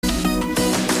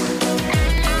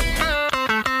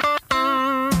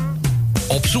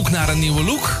Op zoek naar een nieuwe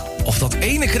look? Of dat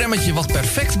ene cremmetje wat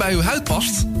perfect bij uw huid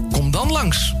past? Kom dan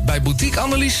langs bij Boutique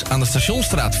Annelies aan de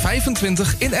Stationsstraat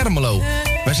 25 in Ermelo.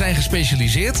 Wij zijn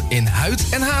gespecialiseerd in huid-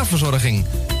 en haarverzorging.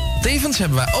 Tevens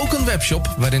hebben wij ook een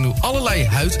webshop waarin u allerlei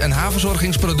huid- en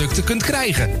haarverzorgingsproducten kunt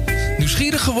krijgen.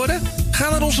 Nieuwsgierig geworden? Ga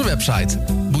naar onze website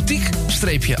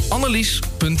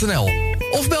boutique-annelies.nl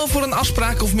of bel voor een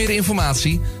afspraak of meer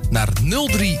informatie naar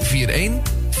 0341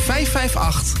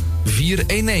 558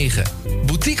 419.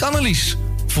 Boutique Annelies.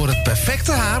 Voor het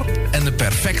perfecte haar en de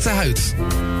perfecte huid.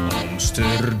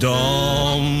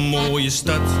 Amsterdam, mooie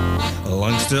stad,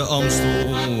 langs de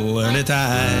Amstel en het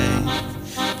IJ.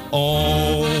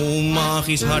 O,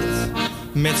 magisch hart,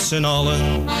 met z'n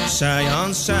allen, zij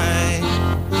aan zij.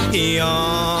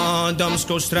 Ja,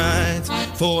 Damsko strijdt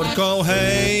voor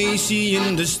cohesie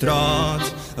in de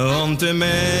straat. Want de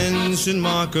mensen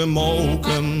maken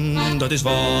mokum, dat is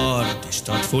waar de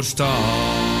stad voor staat.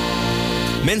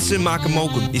 Mensen maken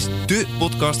mokum is dé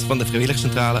podcast van de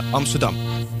Vrijwilligcentrale Amsterdam.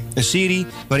 Een serie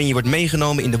waarin je wordt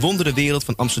meegenomen in de wonderenwereld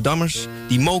van Amsterdammers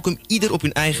die mokum ieder op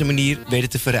hun eigen manier weten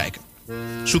te verrijken.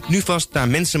 Zoek nu vast naar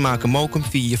Mensen maken mokum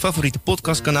via je favoriete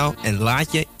podcastkanaal en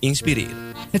laat je inspireren.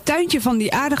 Het tuintje van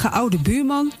die aardige oude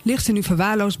buurman ligt er nu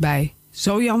verwaarloosd bij.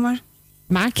 Zo jammer.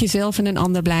 Maak jezelf en een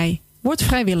ander blij. Word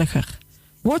vrijwilliger.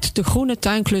 Word de groene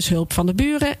tuinklushulp van de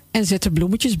buren en zet de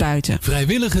bloemetjes buiten.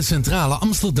 Vrijwillige Centrale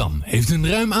Amsterdam heeft een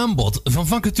ruim aanbod van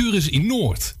vacatures in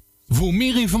Noord. Voor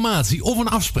meer informatie of een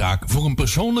afspraak voor een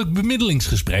persoonlijk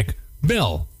bemiddelingsgesprek,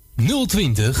 bel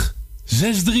 020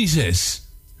 636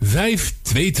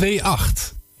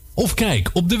 5228. Of kijk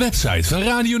op de website van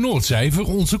Radio Noordzij voor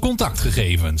onze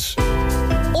contactgegevens.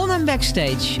 On &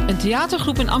 Backstage, een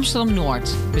theatergroep in Amsterdam-Noord.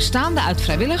 Bestaande uit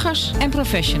vrijwilligers en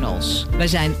professionals. Wij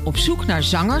zijn op zoek naar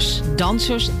zangers,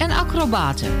 dansers en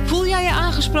acrobaten. Voel jij je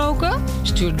aangesproken?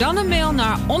 Stuur dan een mail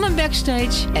naar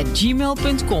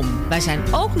onandbackstage@gmail.com. Wij zijn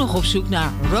ook nog op zoek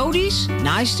naar roadies,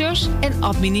 naaisters en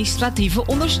administratieve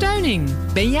ondersteuning.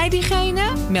 Ben jij diegene?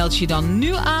 Meld je dan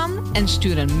nu aan en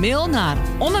stuur een mail naar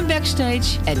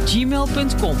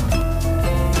onandbackstage@gmail.com.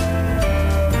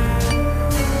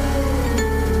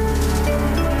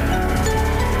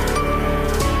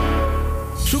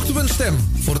 Zoekt u een stem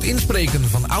voor het inspreken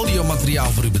van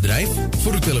audiomateriaal voor uw bedrijf,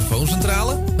 voor uw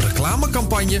telefooncentrale,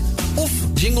 reclamecampagne of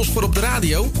jingles voor op de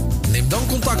radio? Neem dan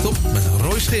contact op met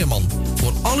Roy Scheerman.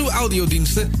 Voor al uw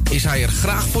audiodiensten is hij er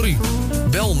graag voor u.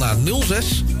 Bel naar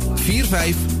 06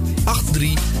 45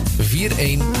 83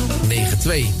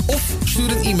 4192 of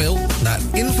stuur een e-mail naar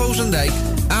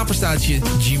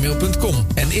infozendijk@gmail.com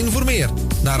en informeer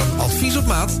naar een advies op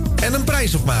maat en een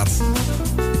prijs op maat.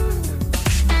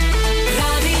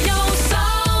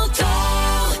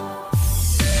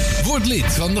 Word lid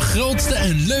van de grootste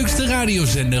en leukste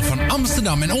radiozender van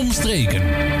Amsterdam en omstreken.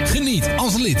 Geniet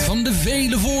als lid van de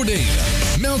vele voordelen.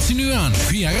 Meld je nu aan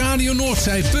via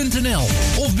radionoordzij.nl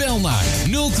of bel naar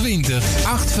 020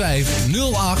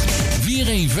 8508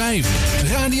 415.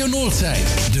 Radio Noordzij,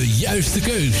 de juiste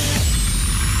keus.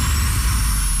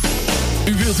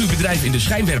 U wilt uw bedrijf in de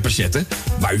schijnwerpers zetten,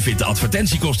 maar u vindt de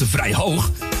advertentiekosten vrij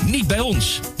hoog? Niet bij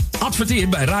ons. Adverteer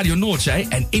bij Radio Noordzij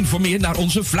en informeer naar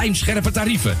onze vlijmscherpe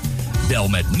tarieven. Bel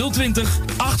met 020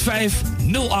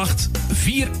 8508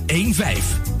 415.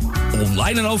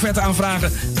 Online een offerte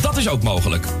aanvragen, dat is ook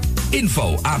mogelijk.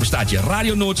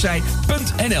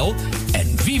 info@radionoordzij.nl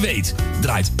en wie weet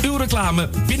draait uw reclame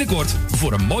binnenkort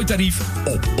voor een mooi tarief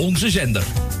op onze zender.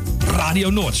 Radio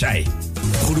Noordzij.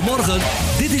 Goedemorgen,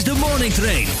 dit is de Morning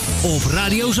Train op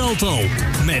Radio Zalto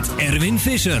met Erwin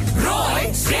Visser. Roy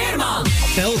Scheerman.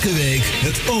 Elke week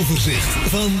het overzicht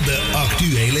van de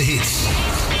actuele hits.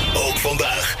 Ook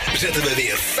vandaag zetten we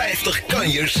weer 50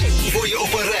 kanjers voor je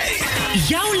op een rij.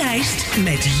 Jouw lijst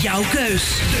met jouw keus.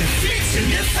 De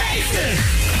flitsende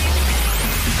 50.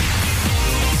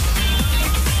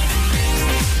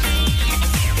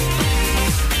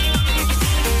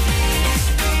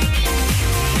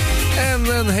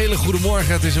 En een hele goede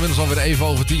morgen. Het is inmiddels alweer even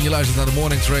over 10. Je luistert naar de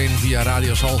Morning Train via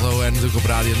Radio Salto en natuurlijk op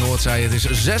Radio Noordzij. Het is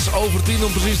 6 over 10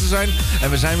 om precies te zijn. En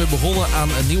we zijn weer begonnen aan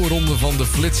een nieuwe ronde van de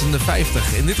flitsende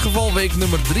 50. In dit geval week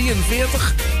nummer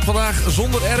 43. Vandaag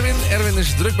zonder Erwin. Erwin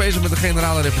is druk bezig met de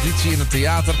generale repetitie in het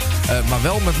theater. Maar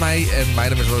wel met mij en mijn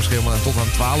naam is Roos Scheerman. En tot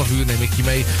aan 12 uur neem ik je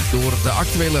mee door de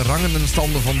actuele rangen en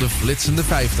standen van de flitsende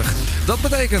 50. Dat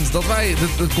betekent dat wij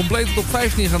de complete top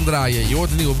 15 gaan draaien. Je hoort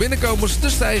de nieuwe binnenkomers, de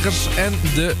stijgers en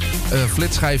de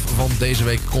flitsschijf van deze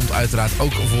week komt uiteraard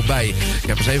ook voorbij. Ik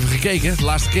heb eens even gekeken. De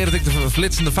laatste keer dat ik de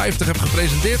flitsende 50 heb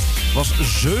gepresenteerd was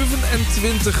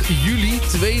 27 juli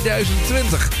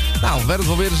 2020. Nou, werd het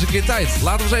wel weer eens een keer tijd.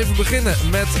 Laten we eens even beginnen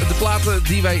met de platen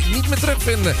die wij niet meer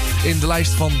terugvinden in de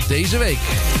lijst van deze week.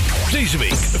 Deze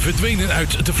week verdwenen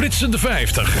uit de flitsende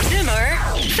 50. Nummer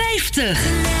 50.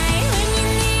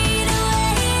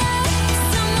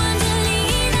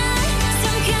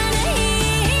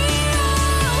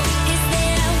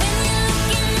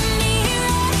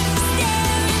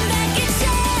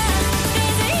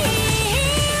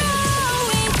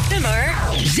 Nummer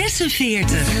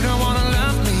 46.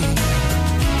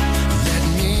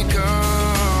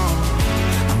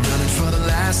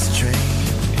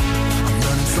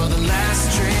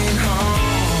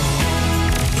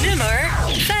 Nummer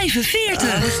 45.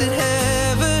 I was in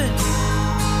heaven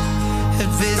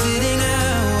at visiting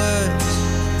hours,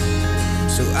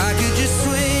 so I could just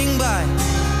swing by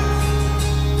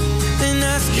and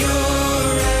ask your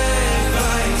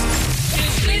advice.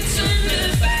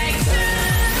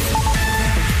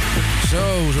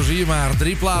 Zo zie je maar.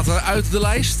 3 platen uit de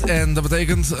lijst. En dat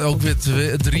betekent ook weer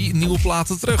 3 nieuwe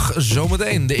platen terug.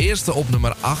 Zometeen. De eerste op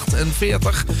nummer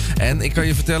 48. En ik kan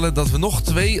je vertellen dat we nog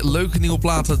 2 leuke nieuwe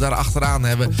platen daar achteraan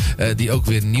hebben. Die ook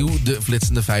weer nieuw de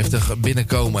flitsende 50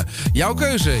 binnenkomen. Jouw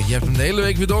keuze. Je hebt hem de hele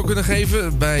week weer door kunnen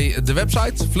geven bij de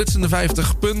website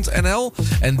flitsende50.nl.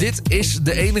 En dit is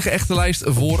de enige echte lijst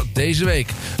voor deze week.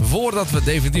 Voordat we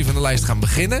definitief aan de lijst gaan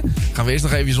beginnen, gaan we eerst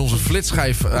nog even onze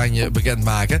flitsschijf aan je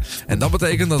bekendmaken. En dat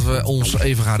betekent dat we ons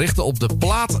even gaan richten op de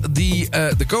plaat die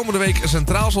de komende week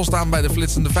centraal zal staan bij de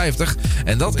flitsende 50.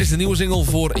 En dat is de nieuwe single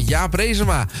voor Jaap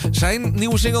Reesema. Zijn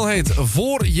nieuwe single heet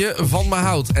Voor je van me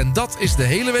houdt. En dat is de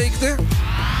hele week de...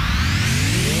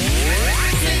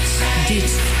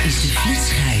 Dit is de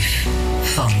flitsschijf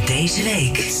van deze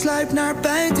week. Ik sluip naar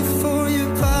buiten voor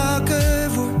je wakker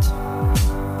wordt.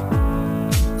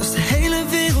 Als de hele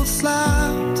wereld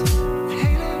slaapt.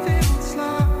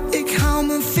 Ik haal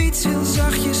mijn fiets heel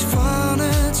zachtjes van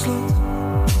het slot.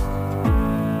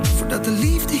 Voordat de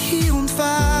liefde hier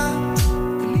ontvaart.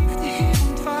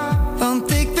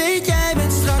 Want ik weet, jij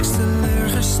bent straks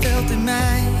teleurgesteld in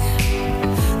mij.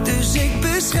 Dus ik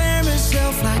bescherm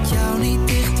mezelf, laat jou niet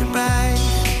dichterbij.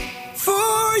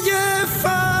 Voor je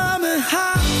van me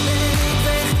houdt ben ik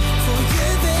weg. Voor je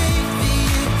weet wie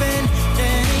ik ben.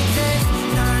 En ik recht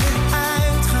naar de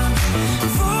uitgang.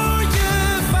 Voor je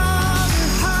van me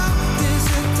houdt is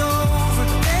het over.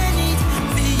 Ben niet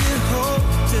wie je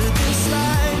hoopte, dus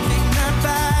sluip ik naar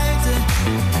buiten.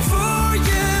 Voor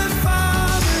je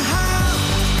van me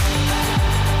houdt.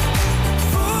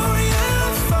 Voor je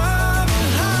van me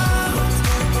houdt.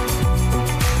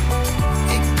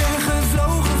 Ik ben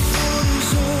gevlogen voor de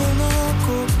zon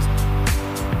opkomt.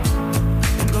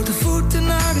 Met blote voeten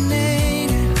naar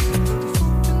beneden.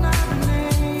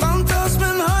 Want als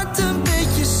mijn hart een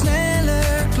beetje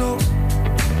sneller klopt,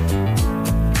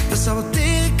 dan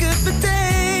saboteer ik het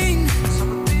meteen.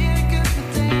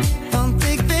 Want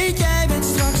ik weet, jij bent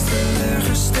straks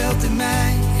teleurgesteld in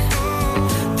mij.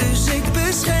 Dus ik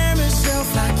bescherm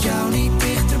mezelf, laat jou niet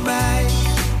dichterbij.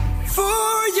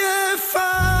 Voor je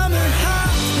van me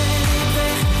houdt ben ik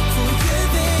weg. Voor je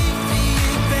weet wie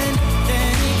ik ben.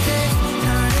 En ik recht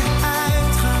naar de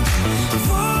uitgang.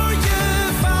 Voor je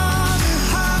van me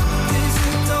houdt is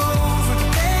het over.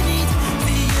 Ben niet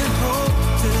wie je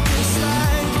hoopte, dus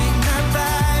sluip ik naar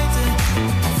buiten.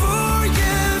 Voor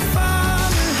je van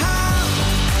me houdt.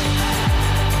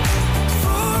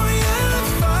 Voor je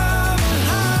van me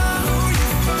houdt. Voor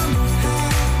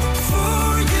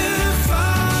je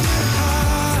van me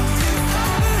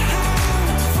houdt.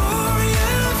 Voor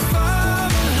je van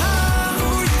me houdt.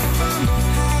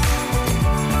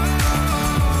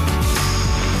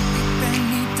 Ik ben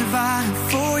niet de ware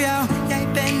voor jou, jij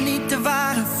bent niet de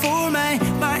ware voor mij.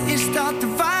 Maar is dat de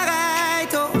waarheid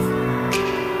toch?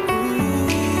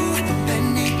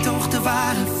 Ben ik toch de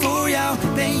ware voor jou?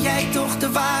 Ben jij toch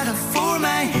de ware voor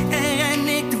mij? En ren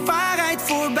ik de waarheid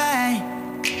voorbij?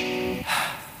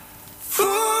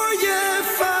 Voor je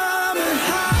van me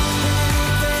houdt ben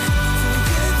ik weg. Voor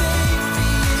je weet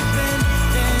wie ik ben.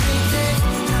 En ik recht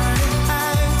naar de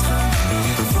uitgang.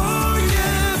 Voor je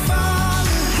van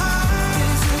me houdt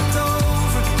is het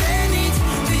over. Ben niet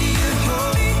wie je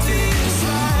hoopt, dus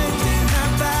sluip ik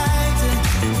naar buiten.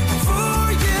 Voor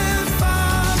je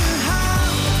van me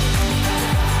houdt.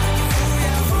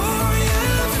 Voor je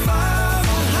van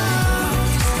me houdt.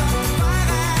 Is dat de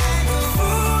waarheid?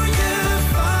 Voor je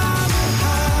van me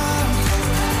houdt.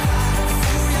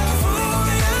 Voor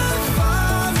je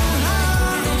van me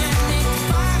houdt. En ik de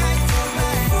waarheid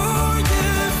voorbij. Voor je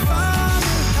van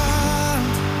me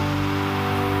houdt.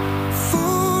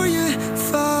 Voor je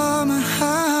van me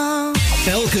houdt.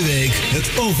 Elke week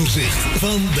het overzicht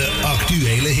van de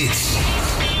actuele hits.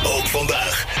 Ook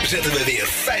vandaag zetten we weer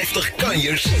 50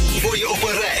 kanjers voor je op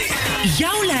een rij.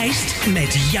 Jouw lijst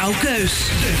met jouw keus.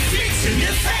 De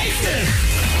flitsende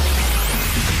 50.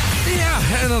 Ja,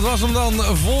 en dat was hem dan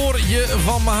voor je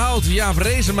van me houdt. Jaap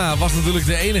Reesema was natuurlijk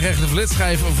de enige echte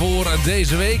flitsschijf voor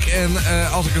deze week. En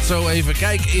als ik het zo even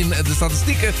kijk in de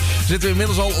statistieken, zitten we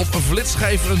inmiddels al op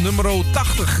flitsschijf nummer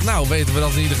 80. Nou, weten we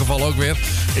dat in ieder geval ook weer.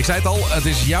 Ik zei het al, het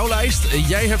is jouw lijst.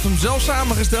 Jij hebt hem zelf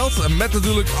samengesteld. Met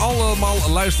natuurlijk allemaal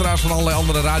luisteraars van allerlei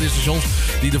andere radiostations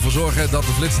die ervoor zorgen dat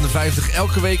de flitsende 50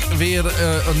 elke week weer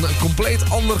een compleet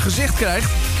ander gezicht krijgt.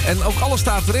 En ook alles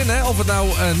staat erin, hè. Of het nou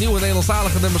nieuwe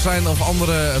Nederlandstalige nummers zijn of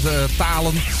andere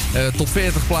talen, top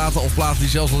 40 platen of platen die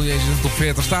zelfs nog niet eens in de top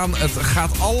 40 staan. Het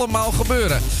gaat allemaal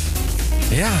gebeuren.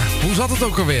 Ja, hoe zat het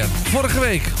ook alweer? Vorige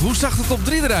week, hoe zag de top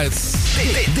 3 eruit?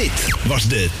 Dit was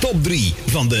de top 3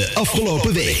 van de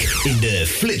afgelopen week in de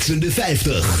Flitsende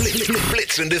 50.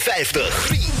 Flitsende 50.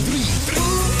 3.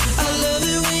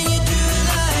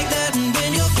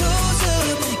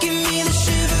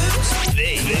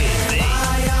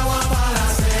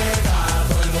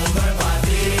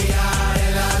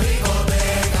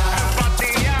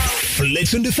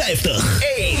 Flitsende 50.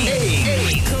 1.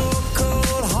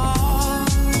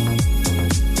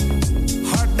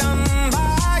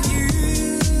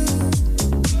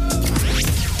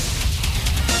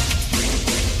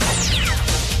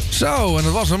 Zo, en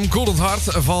dat was hem. Cold Heart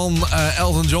van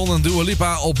Elton John en Dua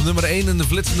Lipa op nummer 1 in de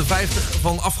flitsende 50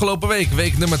 van afgelopen week.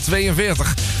 Week nummer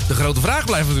 42. De grote vraag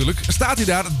blijft natuurlijk, staat hij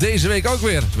daar deze week ook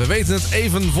weer? We weten het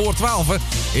even voor 12.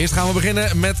 Eerst gaan we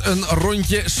beginnen met een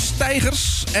rondje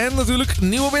stijgers en natuurlijk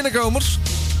nieuwe binnenkomers.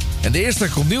 En de eerste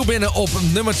komt nieuw binnen op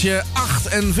nummertje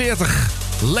 48.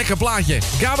 Lekker plaatje.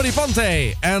 Gabri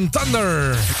Ponte en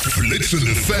Thunder.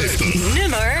 Flitsende 50.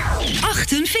 Nummer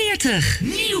 48.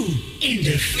 Nieuw in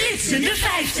de flitsende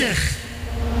 50.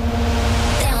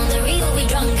 Down the river we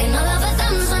drunk and all of our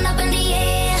thumbs went up in the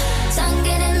air.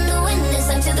 Sunken in the wind and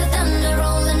sang to the thunder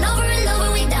rolling over and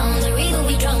over. We down the river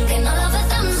we drunk and all of our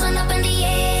thumbs went up in the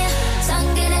air.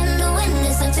 Sunken in the wind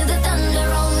and sang to the thunder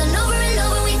rolling over and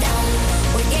over. We down,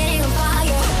 we're getting on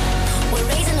fire, we're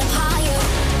raising up higher.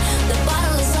 The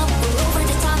bottle is up, we're over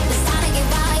the top, it's time to get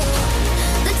wild.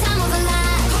 The time of a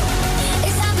life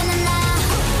is happening now.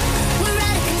 We're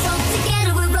out of control,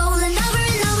 together we're rolling over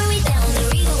and over. We down the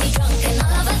river we drunk and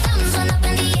all of our thumbs went up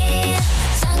in the air.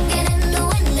 Sunken in the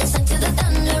wind and sang to the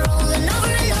thunder rolling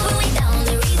over and over. We down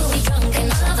the river we drunk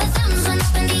and all of our thumbs went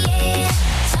up in the air.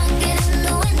 Sunken in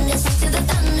the wind and sang to the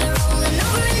thunder rolling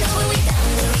over and over. We down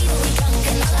the river we drunk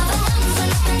and all of our thumbs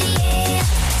went up in the air.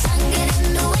 Sunken in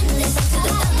the wind and sang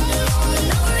to the thunder rolling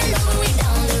over and over. We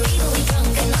down the river we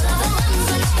drunk and all of our thumbs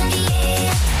went up in the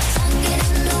air. Sunken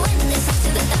in the wind and sang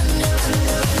to the thunder rolling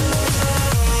over.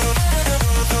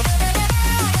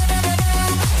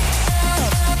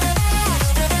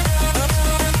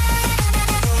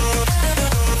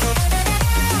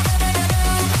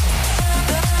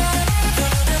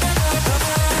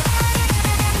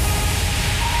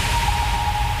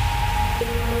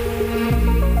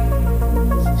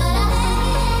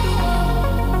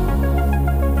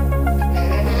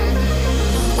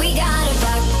 We gotta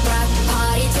rock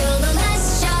party till the last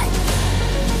shot.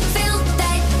 Fill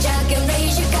that jug and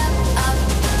raise your cup up.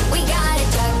 We gotta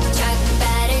chug,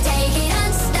 better take it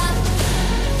unstop.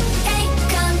 Hey,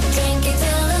 come drink it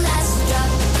till the last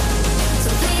drop. So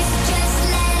please just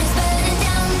let us burn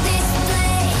down this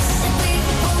place, and we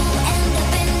will end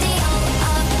up in the hall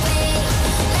of fame.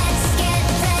 Let's get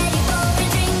ready for a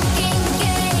drinking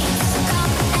game. So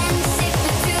come and sip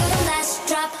it to the last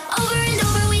drop. Over and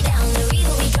over we down the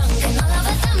river we drunk and all of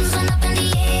our thumbs went up in the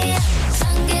air.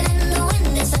 Sunken in the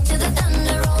wind and sang to the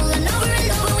thunder rolling over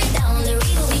and over. We down the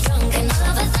river we drunk and all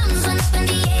of our thumbs went up in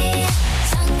the air.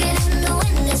 Sunken in the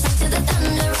wind and sang to the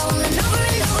thunder rolling over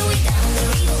and over. We down the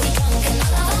river we drunk and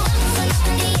all of our thumbs went up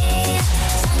in the air.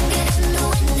 Sunken in the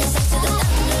wind and sang to the thunder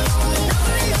rolling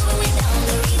over and over. We down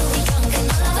the river we drunk and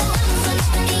all of our thumbs went up in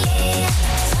the air.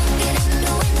 Sunken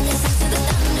in the wind and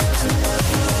sang to the thunder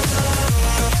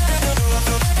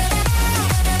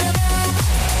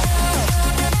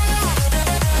rolling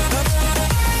over.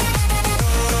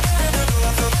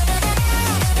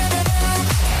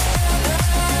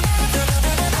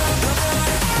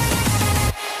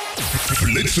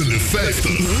 Flitsende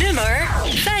 50. Nummer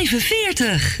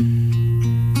 45.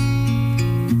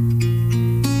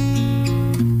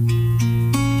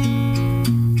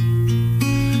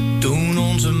 Toen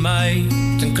onze meid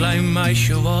een klein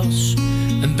meisje was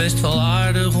en best wel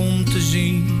aardig om te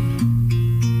zien.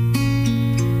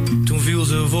 Toen viel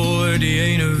ze voor die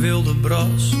ene wilde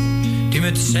bras, die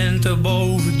met centen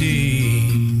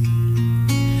bovendien.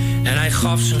 En hij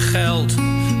gaf zijn geld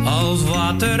als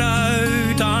water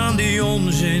uit aan die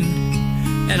onzin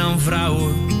en aan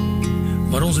vrouwen.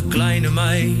 Maar onze kleine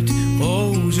meid,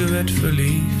 oh, ze werd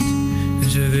verliefd en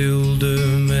ze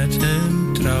wilde met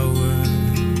hem trouwen.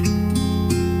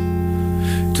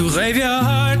 Toen geef je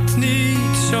hart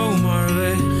niet zomaar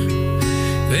weg,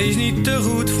 wees niet te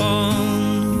goed van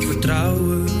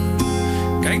vertrouwen.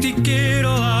 Kijk die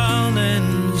kerel aan en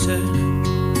zeg,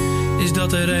 is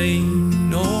dat er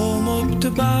een om op te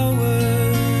bouwen?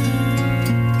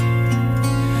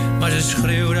 Maar ze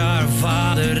schreeuwde haar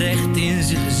vader recht in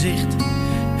zijn gezicht.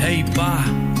 Hey pa,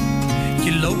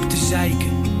 je loopt te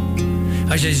zeiken.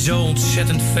 Als jij zo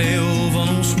ontzettend veel van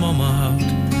ons mama houdt,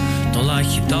 dan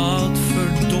laat je dat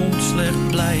verdomd slecht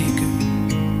blijken.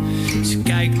 Ze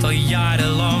kijkt al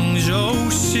jarenlang zo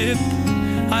sip,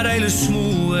 haar hele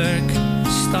smoelwerk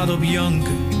staat op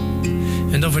janken.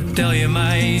 En dan vertel je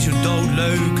mij zo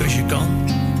doodleuk als je kan,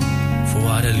 voor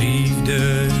haar de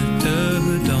liefde te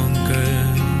bedanken.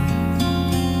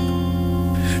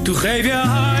 Toen geef je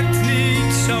hart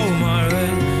niet zomaar weg,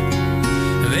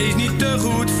 wees niet te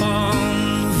goed van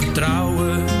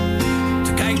vertrouwen.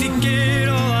 Toen kijkt die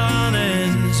kerel aan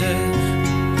en zegt,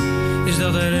 is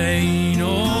dat er een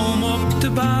om op te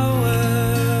bouwen?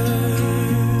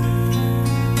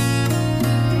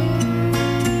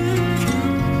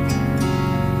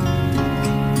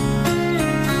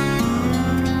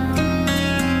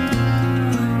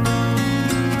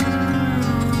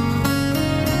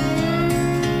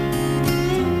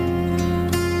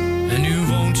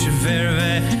 Ver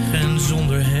weg en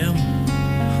zonder hem,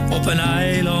 op een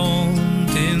eiland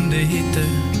in de hitte.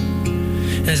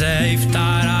 En zij heeft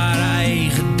daar haar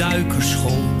eigen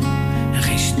duikerschool en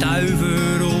geen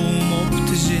stuiver om op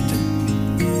te zitten.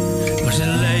 Maar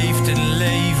ze leeft het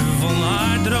leven van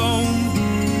haar droom.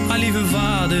 Haar lieve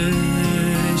vader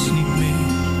is niet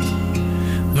meer,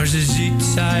 maar ze ziet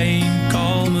zijn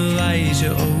kalme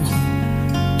wijze ogen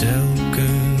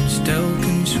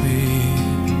telkens weer.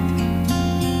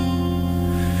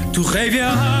 Toen geef je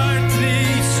hart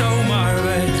niet zomaar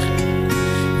weg,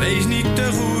 wees niet te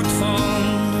goed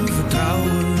van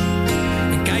vertrouwen.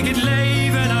 En kijk het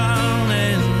leven aan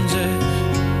en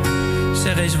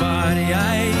zeg eens waar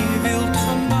jij wilt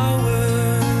gaan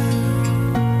bouwen.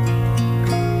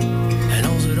 En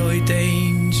als er ooit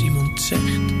eens iemand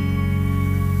zegt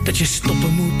dat je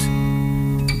stoppen moet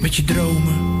met je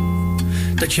dromen,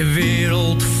 dat je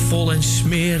wereld vol en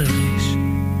smerig is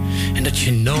en dat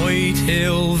je nooit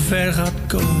heel ver gaat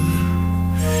komen.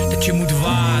 Dat je moet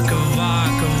waken,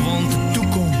 want de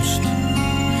toekomst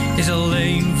is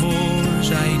alleen voor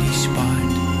zij die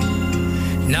spaart.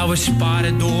 Nou, we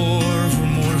sparen door voor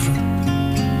morgen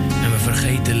en we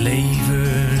vergeten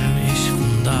leven is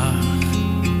vandaag.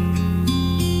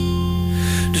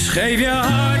 Dus geef je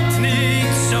hart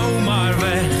niet zomaar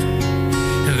weg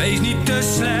en wees niet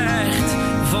te slecht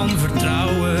van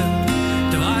vertrouwen.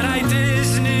 De waarheid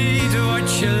is niet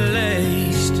wat je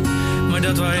leest, maar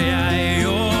dat waar jij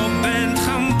op bent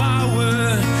gaan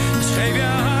bouwen. Dus geef je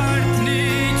hart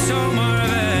niet zomaar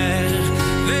weg,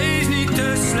 wees niet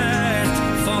te slecht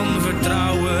van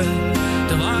vertrouwen.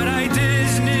 De waarheid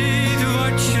is niet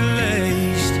wat je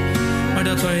leest, maar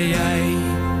dat waar jij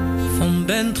van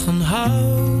bent gaan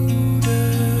houden.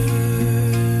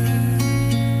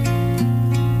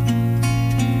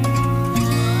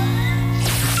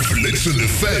 Flitsende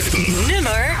 50.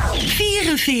 Nummer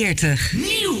 44.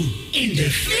 Nieuw in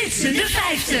de Flitsende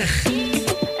 50.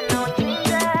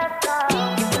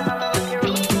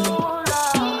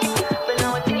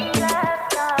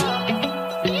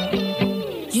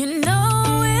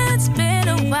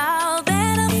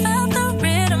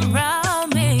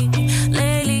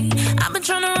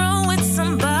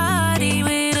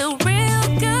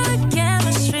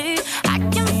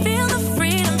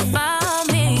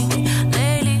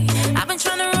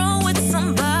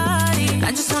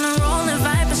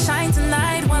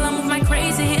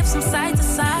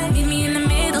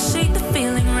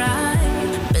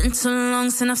 So long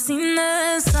since I've seen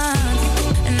the sun,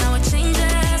 and now a change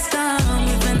has come.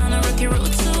 We've been on a rocky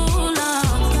road too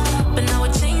long, but now a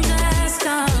change has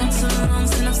come. So long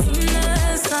since I've seen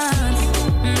the sun,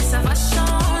 mais ça va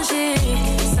changer.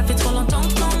 Ça fait trop longtemps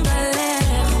qu'on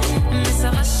galère, mais ça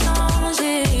va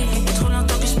changer. Trop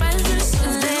longtemps que je passe de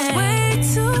solaire. Way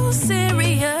too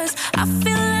serious, I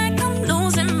feel like I'm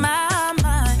losing my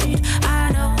mind.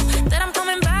 I know that I'm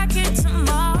coming back here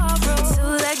tomorrow to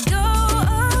let go.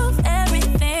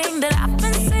 That I've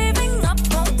been saving up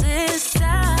all this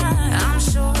time. I'm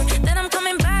sure that I'm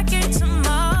coming back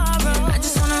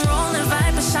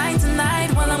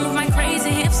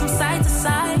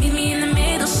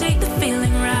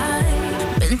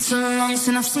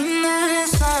I've seen the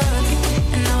sun.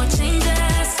 And now it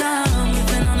changes come. We've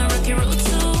been on a rocky road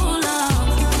too long.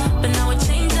 But now a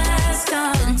change has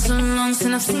come. Been too long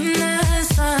since I've seen the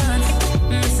sun.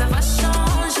 Mais ça va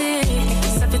changer.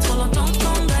 Ça fait trop longtemps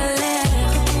qu'on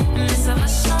galère. Mais ça va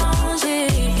changer.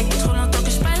 Trop longtemps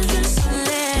que je parle du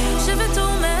soleil. Je veux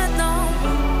tout maintenant.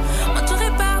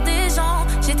 Entouré par des gens.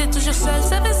 J'étais toujours seule,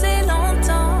 ça faisait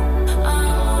longtemps.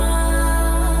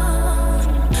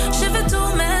 Je veux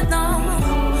tout maintenant.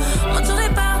 Entouré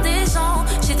par des gens.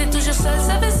 J'étais toujours seule,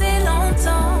 ça faisait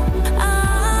longtemps.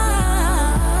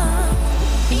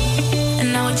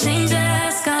 And now a change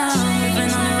has come. We've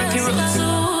been on a rocky road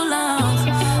too long.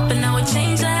 But now a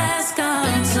change has come.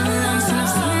 Been too long since I've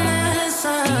seen the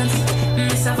sun.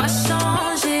 Mais ça va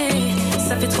changer.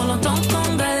 Ça fait trop longtemps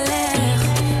qu'on galère.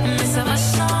 Mais ça va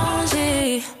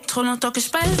changer. Trop longtemps que je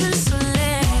parle du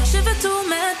soleil. Je veux tout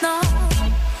maintenant.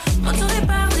 M'entourer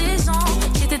par des gens.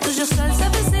 J'étais toujours seule, ça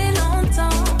faisait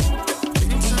longtemps.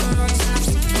 Been too long since I've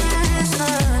seen the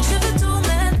sun. Je veux tout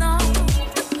maintenant.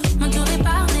 M'entourer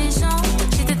par des gens.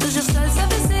 J'étais toujours seule, ça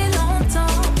faisait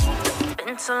longtemps.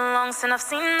 Been too long since I've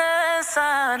seen the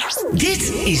sun. Dit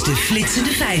is de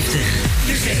Flitsende 50.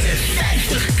 Er zetten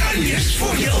 50 kanjers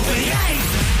voor je op een rij.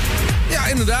 Ja,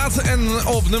 inderdaad. En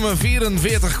op nummer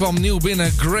 44 kwam nieuw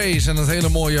binnen Grace en het hele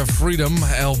mooie Freedom.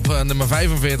 Op nummer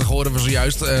 45 hoorden we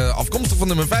zojuist, afkomstig van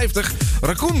nummer 50,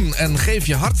 Raccoon en Geef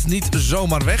je hart niet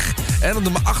zomaar weg. En op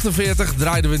nummer 48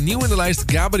 draaiden we nieuw in de lijst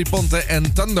Gabri Ponte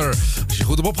en Thunder. Als je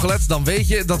goed hebt opgelet, dan weet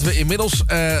je dat we inmiddels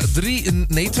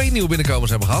 2 nieuwe binnenkomers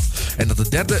hebben gehad. En dat de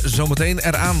derde zometeen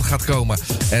eraan gaat komen.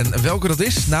 En welke dat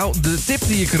is? Nou, de tip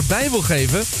die ik erbij wil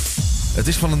geven, het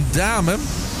is van een dame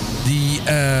die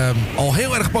al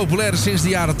heel erg populair is sinds de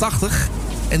jaren 80.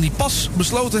 En die pas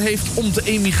besloten heeft om te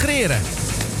emigreren.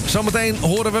 Zometeen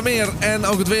horen we meer. En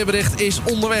ook het weerbericht is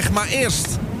onderweg. Maar eerst,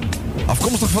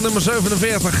 afkomstig van nummer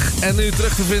 47. En nu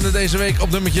terug te vinden deze week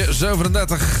op nummertje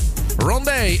 37.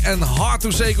 Rondé en Hard to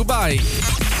Say Goodbye.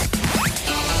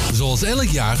 Zoals elk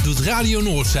jaar doet Radio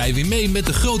Noordzij weer mee met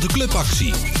de grote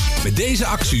clubactie. Met deze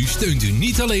actie steunt u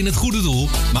niet alleen het goede doel,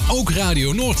 maar ook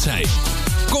Radio Noordzij.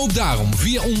 Koop daarom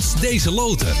via ons deze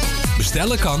loten.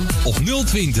 Bestellen kan op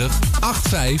 020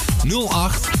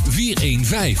 8508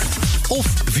 415 of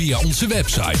via onze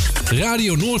website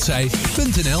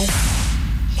radionoordzij.nl.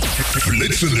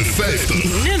 Flitsende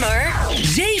 50. Nummer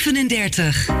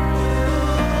 37.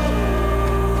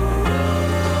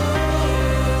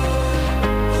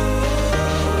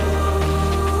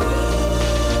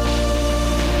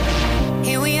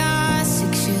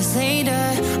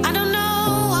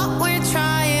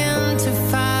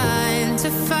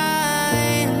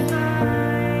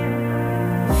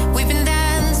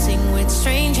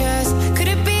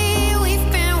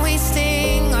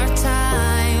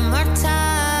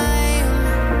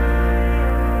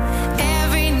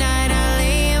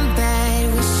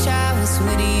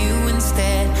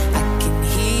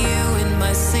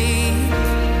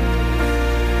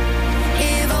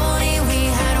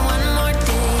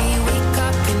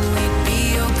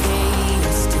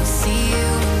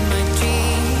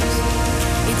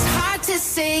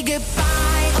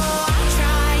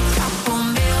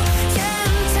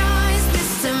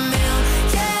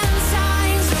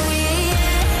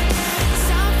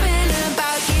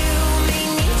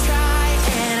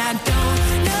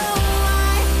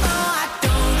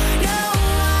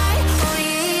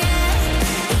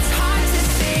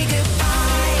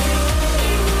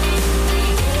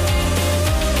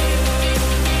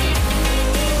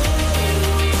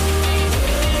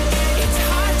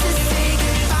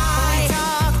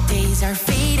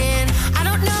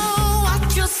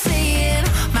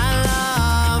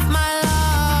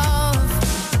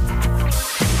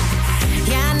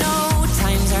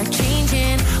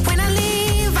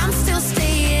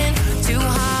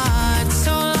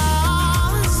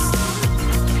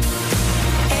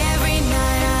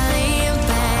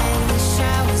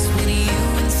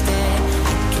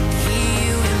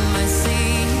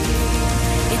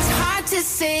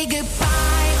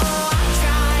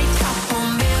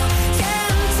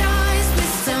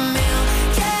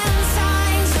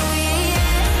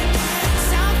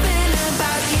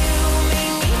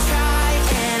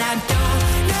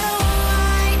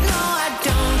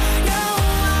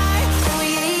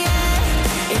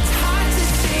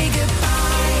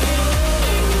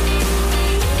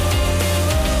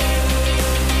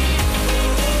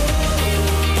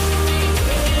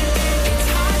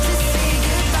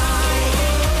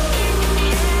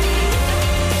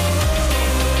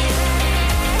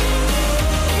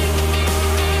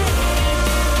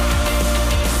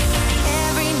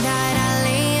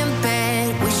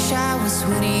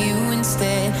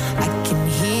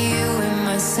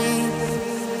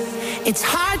 It's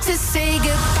hard to say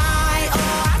goodbye.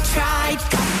 Oh, I tried,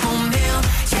 couple million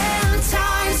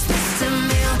times, missed a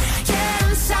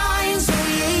million signs. Oh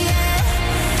yeah, yeah.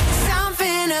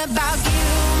 Something about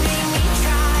you made me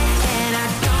try, and I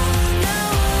don't know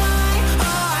why.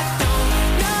 Oh, I don't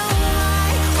know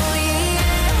why. Oh yeah,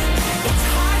 yeah. It's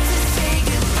hard to say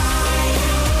goodbye.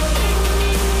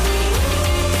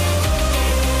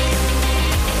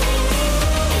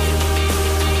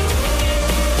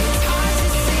 It's hard to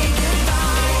say goodbye.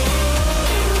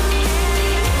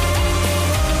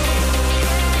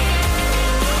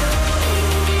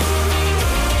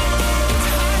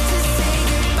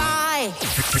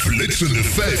 Flitsende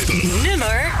 50.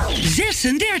 Nummer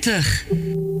 36.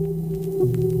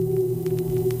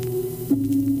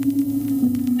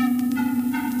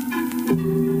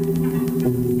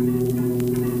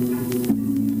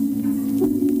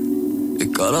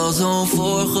 Ik had al zo'n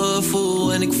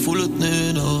voorgevoel en ik voel het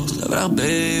nu nog. Zij vraagt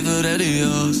bever, ready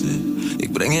als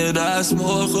ik breng je daar 's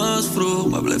morgens vroeg,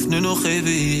 maar blijf nu nog even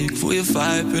hier. Ik voel je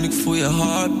vibe en ik voel je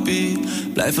heartbeat.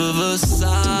 Blijven we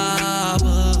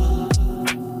samen.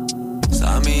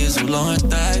 Samen is hoe langer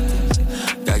tijd is.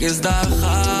 Kijk eens, daar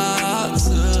gaat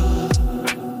ze.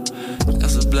 Ja,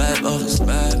 ze blijft als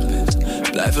mij is.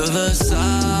 Blijven we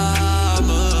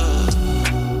samen.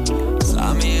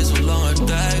 Samen is hoe langer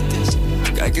tijd is.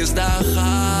 Kijk eens, daar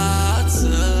gaat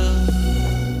ze.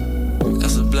 Ja,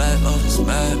 ze blijft als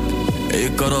mij. Hey,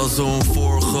 ik had al zo'n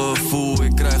voorgevoel,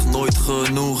 ik krijg nooit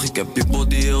genoeg. Ik heb je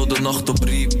body heel de nacht op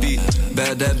repeat.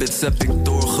 Bad habits heb ik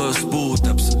doorgespoeld,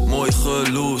 heb ze mooi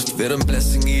geloosd. Weer een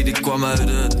blessing hier, die kwam uit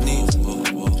het niet.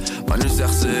 Maar nu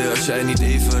zegt ze, als jij niet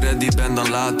even ready bent, dan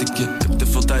laat ik je. Ik heb te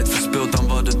veel tijd verspild aan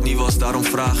wat het niet was, daarom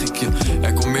vraag ik je.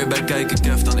 Er komt meer bij kijken,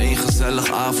 Kev, dan één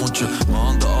gezellig avondje. Mijn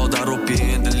handen al daarop je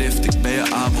in de lift, ik ben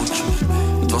je abeltje.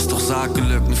 Het was toch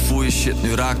zakelijk, nu voel je shit,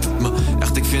 nu raakt het me.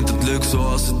 Echt, ik vind het leuk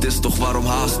zoals het is, toch waarom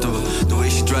haasten we? The way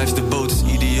she drives the boat is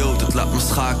idioot, het laat me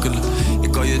schakelen.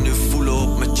 Ik kan je nu voelen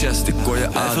op mijn chest, ik hoor je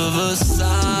ademen. Blijven we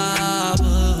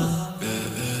samen.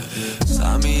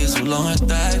 Samen is hoe langer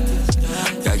tijd is.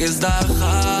 Kijk eens, daar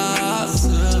gaat ze.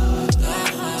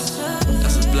 Ja,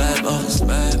 ze blijft als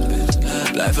mij is.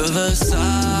 Blijven we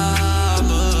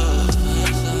samen.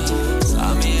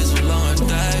 Samen is hoe langer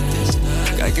tijd is.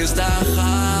 Kijk eens, daar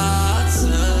gaat ze.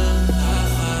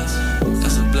 Ja,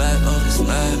 ze blijft als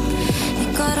mij.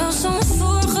 Ik had al zo'n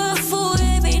voorgevoel,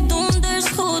 je weet donders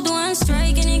goed. Doe een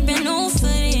strike en ik ben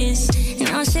over is.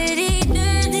 En als je die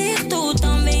deur dicht doet,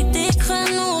 dan weet ik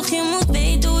genoeg. Je moet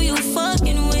weten hoe you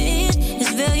fucking with.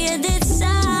 Dus wil je dit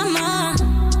samen?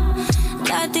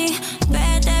 Laat die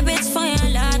bad habits van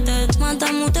je laten, want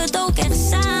dan moet het ook echt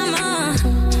samen.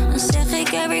 Dan zeg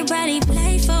ik everybody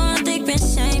blijven, want ik ben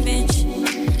zijn bitch.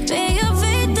 Wil je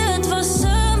weten, het was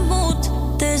een moed,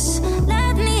 dus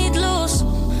laat niet los.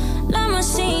 Laat me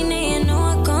zien en je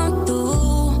know I come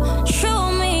through.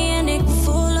 Show me en ik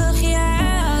volg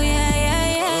jou, yeah, yeah,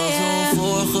 yeah. Zo'n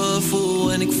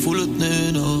voorgevoel en ik voel het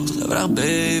nu nog. Zij vraagt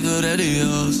bever, ready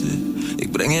als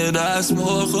ik breng je daar 's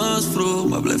morgens vroeg,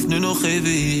 maar blijf nu nog even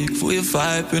hier. Ik voel je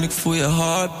vibe en ik voel je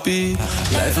heartbeat.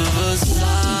 Blijven we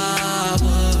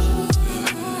samen.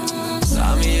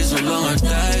 Samen is hoe langer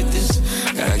tijd is.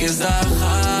 Kijk eens, daar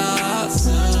gaat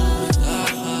ze.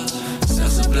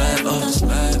 Zeg, ze blijft als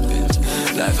mij is.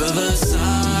 Blijven we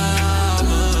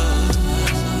samen.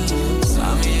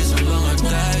 Samen is hoe langer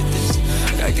tijd is.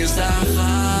 Kijk eens, daar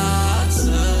gaat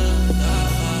ze.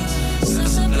 Zeg,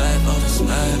 ze blijft als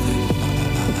mij is.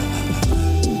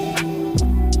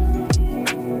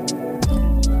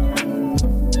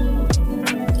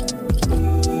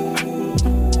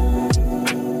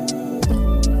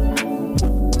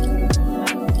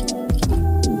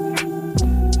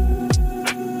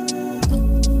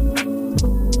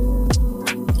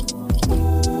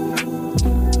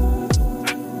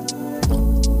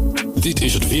 Dit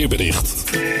is het weerbericht.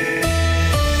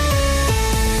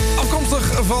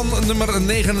 Afkomstig van nummer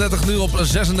 39, nu op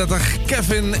 36.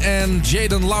 Kevin en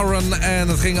Jaden Lauren. En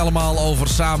het ging allemaal over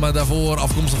samen daarvoor.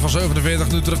 Afkomstig van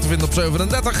 47, nu terug te vinden op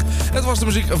 37. Het was de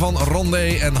muziek van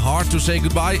Rondé en Hard to Say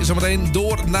Goodbye. Zometeen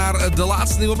door naar de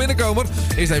laatste nieuwe binnenkomer.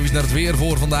 Eerst even naar het weer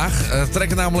voor vandaag. Er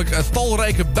trekken namelijk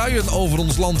talrijke buien over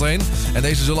ons land heen. En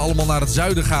deze zullen allemaal naar het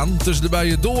zuiden gaan. Tussen de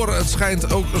buien door, het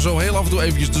schijnt ook zo heel af en toe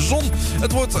eventjes de zon.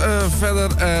 Het wordt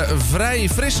verder vrij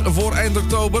fris voor eind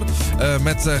oktober.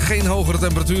 Met geen hogere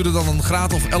temperatuur temperaturen dan een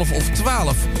graad of 11 of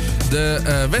 12. De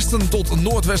westen tot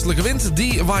noordwestelijke wind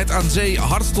die waait aan zee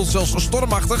hard tot zelfs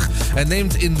stormachtig en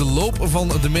neemt in de loop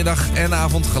van de middag en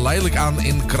avond geleidelijk aan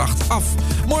in kracht af.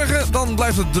 Morgen dan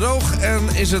blijft het droog en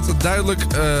is het duidelijk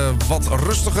wat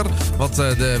rustiger wat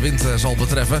de wind zal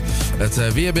betreffen.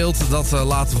 Het weerbeeld dat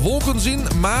laat wolken zien,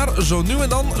 maar zo nu en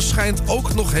dan schijnt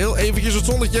ook nog heel eventjes het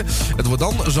zonnetje. Het wordt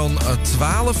dan zo'n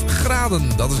 12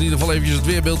 graden. Dat is in ieder geval eventjes het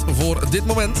weerbeeld voor dit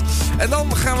moment. En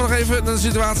dan gaan we nog even naar de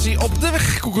situatie op de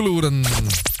weg koekeloeren.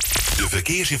 De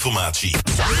verkeersinformatie.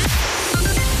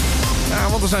 Ja,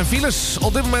 want er zijn files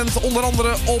op dit moment onder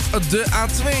andere op de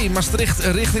A2 Maastricht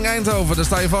richting Eindhoven. Daar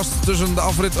sta je vast tussen de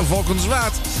afrit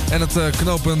Valkenswaard en het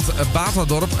knooppunt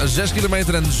Batadorp. 6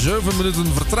 kilometer en 7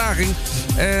 minuten vertraging.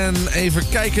 En even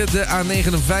kijken, de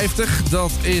A59,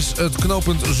 dat is het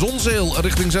knooppunt Zonzeel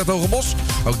richting Zertogenbosch.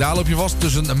 Ook daar loop je vast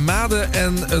tussen Maden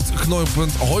en het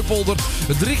knooppunt Hooipolder.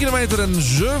 3 kilometer en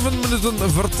 7 minuten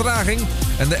vertraging.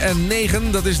 En de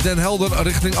N9, dat is Den Helder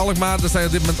richting Alkmaar. Daar sta je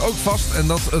op dit moment ook vast. En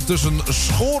dat tussen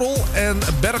Schorel en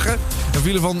Bergen. Een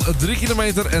file van 3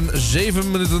 kilometer en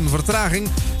 7 minuten vertraging.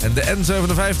 En de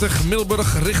N57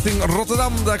 Middelburg richting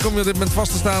Rotterdam. Daar kom je op dit moment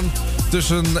vast te staan.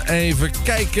 Tussen, even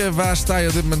kijken, waar sta je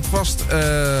op dit moment vast?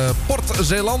 Port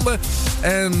Zeelanden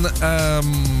en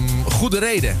Goede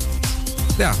Reden.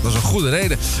 Ja, dat is een goede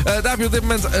reden. Daar heb je op dit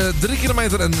moment 3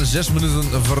 kilometer en 6 minuten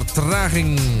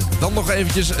vertraging. Dan nog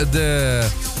eventjes de...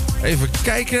 Even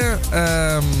kijken.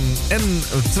 N253.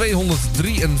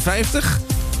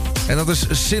 En dat is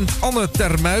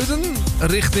Sint-Anne-Termuiden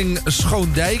richting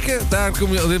Schoondijken. Daar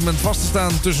kom je op dit moment vast te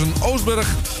staan tussen Oostburg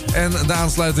en de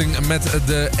aansluiting met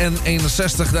de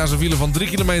N61. Daar is een file van 3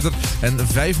 kilometer en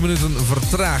 5 minuten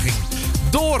vertraging.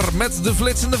 Door met de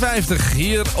flitsende 50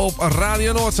 hier op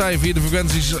Radio Noordzij via de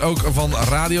frequenties ook van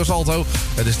Radio Salto.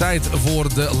 Het is tijd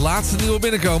voor de laatste nieuwe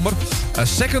binnenkomer. A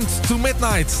Second to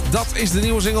Midnight. Dat is de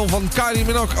nieuwe single van Kylie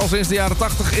Minogue. Al sinds de jaren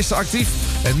 80 is ze actief.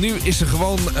 En nu is ze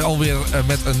gewoon alweer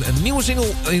met een nieuwe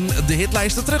single in de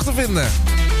hitlijsten terug te vinden.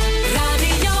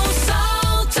 Radio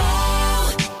Salto.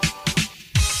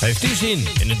 Heeft u zin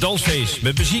in een dansfeest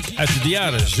met muziek uit de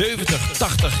jaren 70,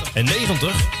 80 en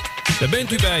 90? Dan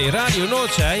bent u bij Radio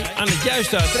Noordzij aan het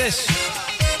juiste adres.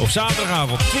 Op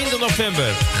zaterdagavond 20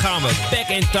 november gaan we back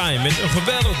in time met een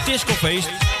geweldig discofeest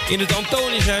in het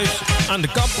Antoniushuis aan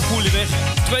de Kampenkoelenweg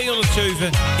 207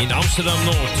 in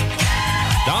Amsterdam-Noord.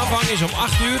 De aanvang is om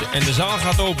 8 uur en de zaal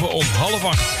gaat open om 7:30.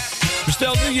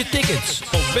 Bestel nu je tickets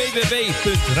op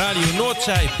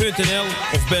www.radionoordzij.nl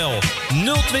of bel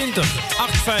 020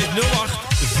 8508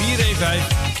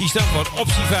 415. Kies dan voor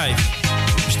optie 5.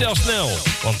 Bestel snel,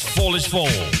 want vol is vol.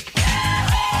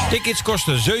 Tickets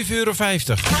kosten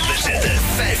 €7,50. We zetten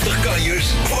 50 kanjers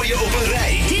voor je op een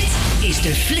rij. Dit is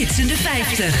de Flitsende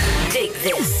 50. Take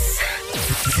this.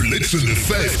 Flitsende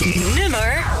 50.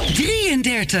 Nummer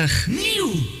 33.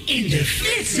 Nieuw in de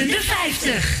Flitsende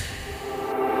 50.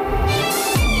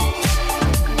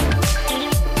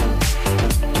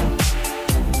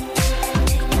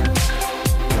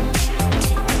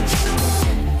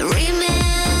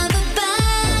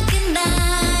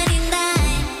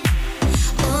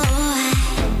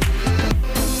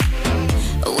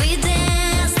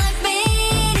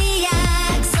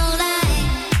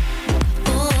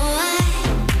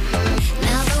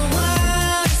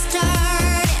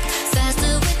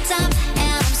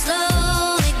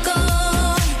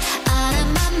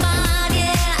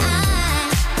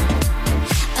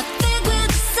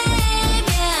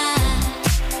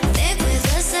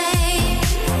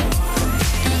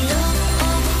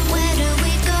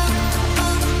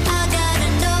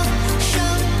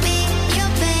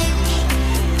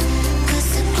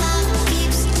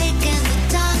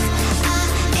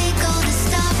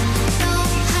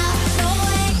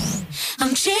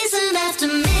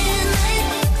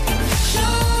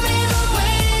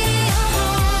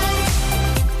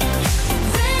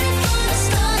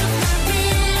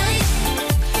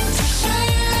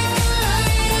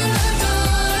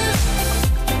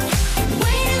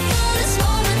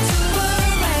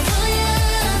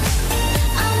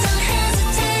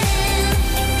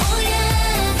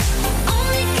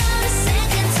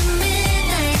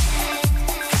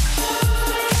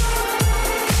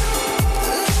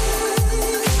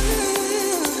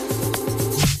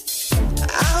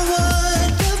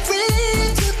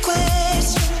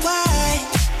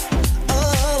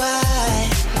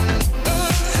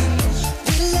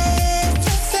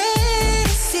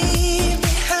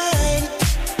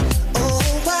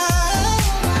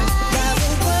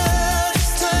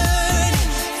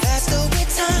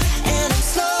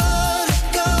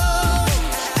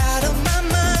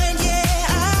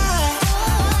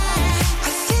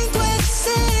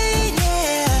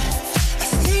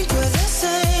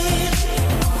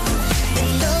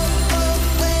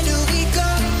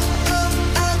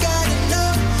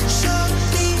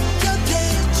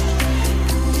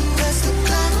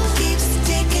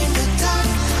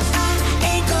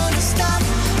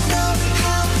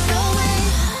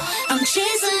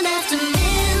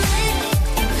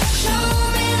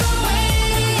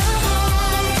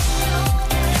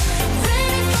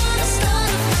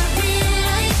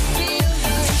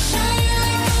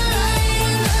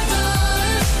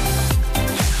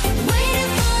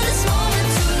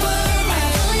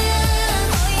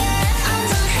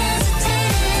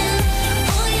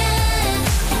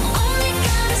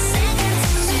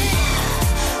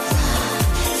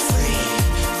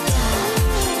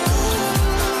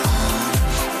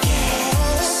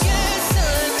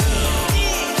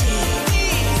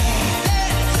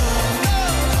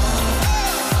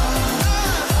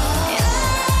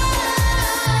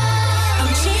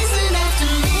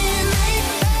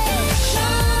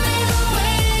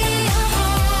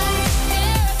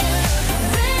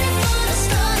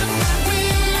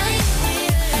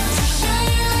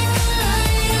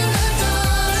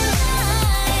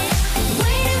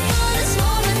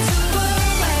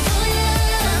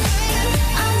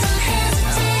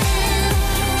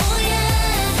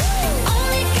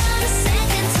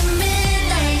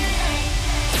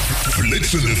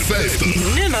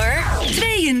 50. Nummer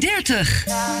 32.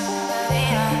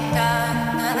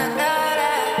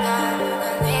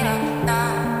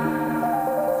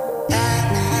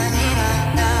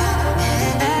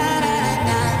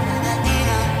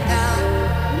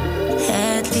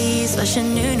 Was je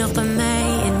nu nog bij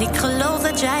mij? En ik geloof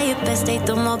dat jij je best deed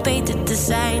om al beter te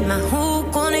zijn. Maar hoe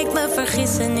kon ik me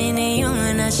vergissen in een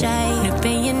jongen als jij? Nu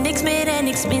ben je niks meer en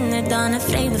niks minder dan een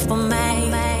vreemde van mij.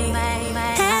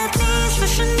 Het liefst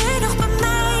was je nu nog bij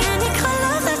mij. En ik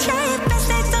geloof dat jij je best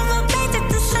deed om al beter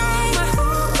te zijn. Maar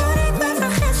hoe kon ik me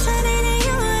vergissen in een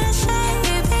jongen als jij?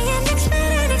 Nu ben je niks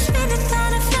meer en niks minder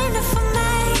dan een vreemde van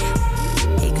mij.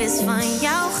 Ik wist van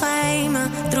jouw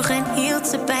geheimen, droeg en hield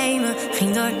ze bij me.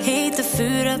 Ging door hete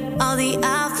vuren, al die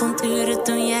avonturen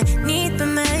toen jij niet bij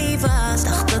mij was.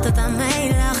 Dacht dat het aan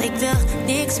mij lag, ik dacht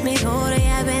niks meer horen,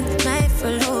 jij bent mij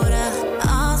verloren.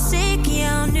 Als ik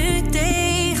jou nu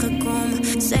tegenkom,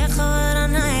 zeggen we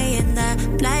dan hij en daar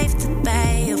blijft het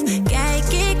bij. Of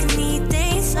kijk ik niet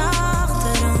eens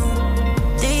achterom.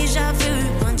 Déjà vu,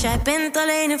 want jij bent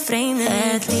alleen een vreemde.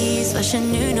 Het liefst was je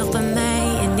nu nog bij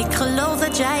mij. En ik geloof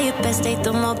dat jij je best deed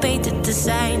om al beter te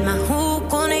zijn. Maar hoe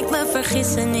kon ik me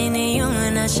vergissen in een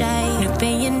jongen als jij? Nu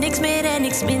ben je niks meer en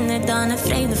niks minder dan een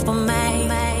vreemde van mij.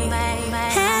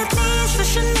 Het liefst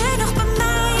was je nu nog bij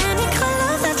mij. En ik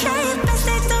geloof dat jij je best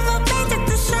deed om al beter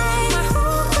te zijn. Maar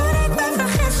hoe kon ik me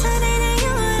vergissen in een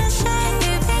jongen als jij?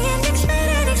 Nu ben je niks meer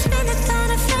en niks minder dan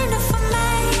een vreemde van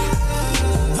mij.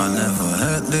 I never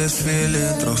had this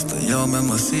feeling. Trostte jou met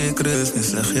mijn secrets. Nu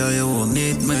zeg jij je wil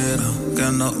niet meer.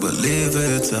 Cannot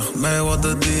believe it. Zeg mij wat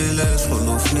de deal is.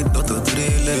 Geloof niet dat het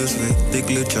real is. Weet ik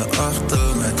liet je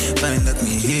achter met pijn, let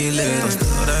me heal it. Als de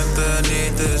ruimte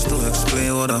niet is, to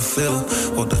explain what I feel.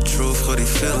 What the truth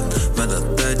gereveeld. Met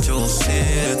de tijd je will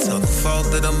see it. Elke fout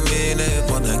in een minute,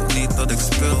 maar denk niet dat ik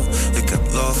speel. Ik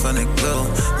heb love en ik wil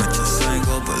met je zijn,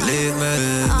 go believe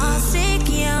me. Als ik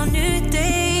jou nu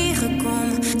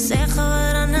tegenkom, zeggen we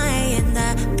dan hij en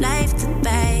daar blijft het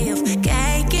bij. Of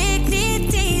kijk ik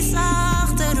niet eens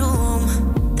achterom.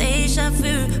 Déjà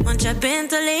vu, want jij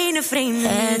bent alleen een vreemde.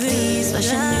 Het liefst was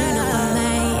je nu nog bij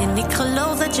mij. En ik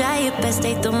geloof dat jij je best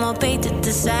deed om al beter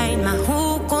te zijn. Maar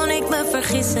hoe kon ik me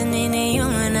vergissen in een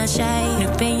jongen als jij? Nu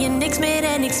ben je niks meer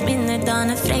en niks minder dan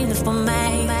een vreemde van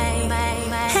mij.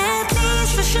 Het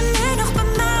liefst was je nu nog bij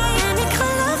mij. En ik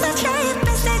geloof dat jij je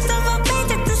best deed om al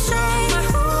beter te zijn. Maar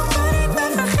hoe kon ik me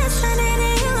vergissen in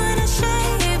een jongen als jij?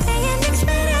 Nu ben je niks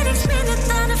meer en niks minder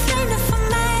dan een vreemde van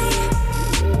mij.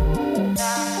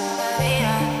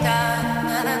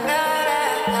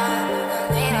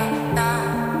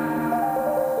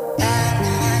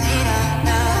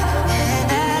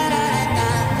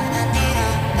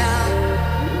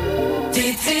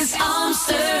 Dit is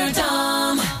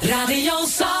Amsterdam, Radio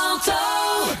Salto.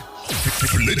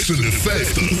 Flitsende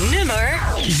 50. Nummer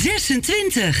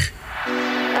 26.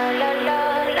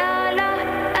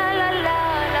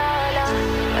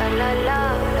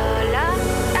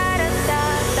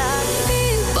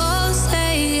 People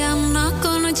say I'm not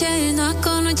gonna change, not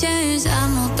gonna change. I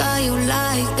know that you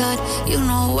like that. You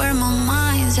know where my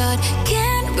mind's at.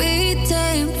 Can't be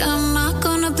tamed. I'm not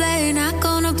gonna play, not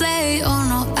gonna play. Oh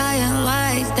no, I ain't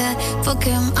like that. Fuck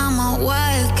him, I'm a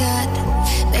wildcat.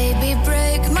 Baby,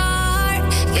 break my heart.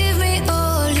 Give me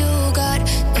all you got.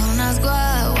 Don't ask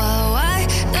why.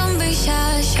 Don't be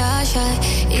shy, shy, shy.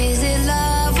 Is it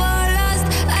love or lust?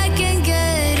 I can't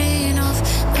get enough.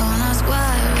 Don't ask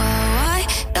why.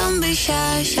 Don't be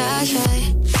shy, shy, shy.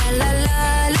 La la la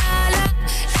la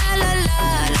la la la la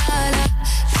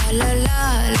la la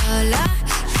la la la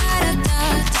da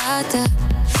da da da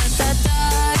da da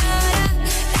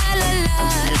la la la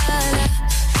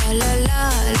la la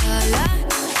la la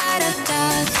da da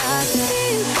da.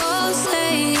 People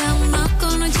say I'm not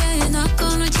gonna change, not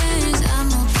gonna change. I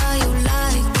know that you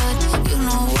like that. You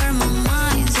know where my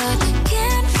mind's at.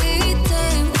 Can't be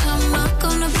tamed. I'm not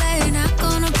gonna play, not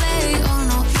gonna play. Oh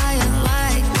no, I ain't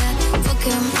like that. Fuck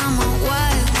him, I'm a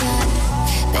wildcat.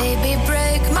 Baby,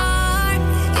 break my heart.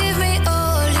 Give me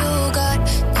all you got.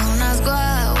 Don't ask why.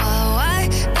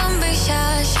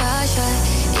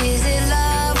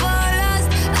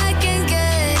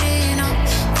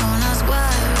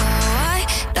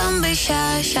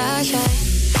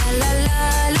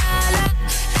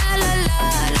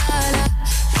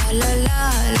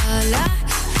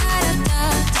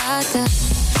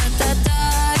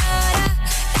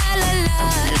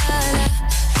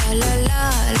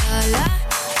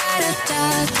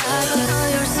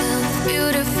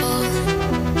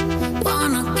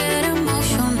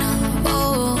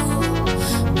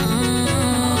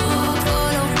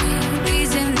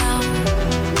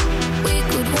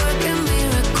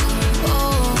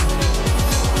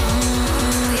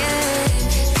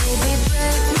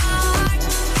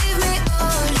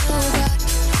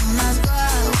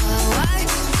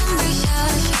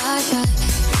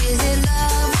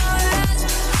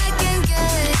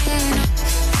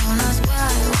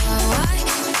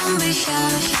 Don't be shy,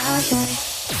 shy, shy.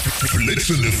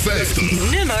 Flitsende 50.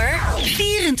 Nummer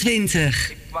 24.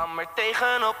 Ik kwam er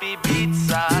tegen op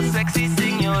Ibiza, sexy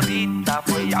signorita.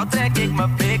 Voor jou trek ik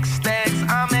mijn big stacks,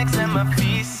 Amex en mijn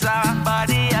visa.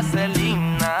 Badia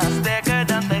Selena, sterker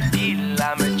dan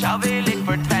tequila. Met jou wil ik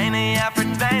verdwijnen, ja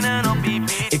verdwijnen op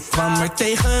Ibiza. Ik kwam er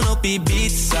tegen op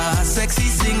Ibiza, sexy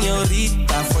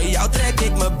signorita. Voor jou trek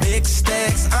ik mijn big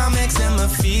stacks, Amex en mijn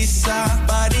visa.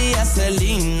 Badia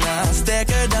Selena,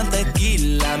 sterker dan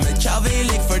tequila. Met jou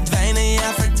wil ik verdwijnen,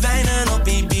 ja verdwijnen op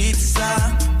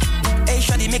Ibiza. Hey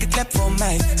shawty, make a clap voor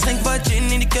mij. Schenk wat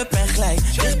gin in die cup en glij.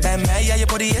 Dicht bij mij, ja je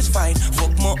body is fine.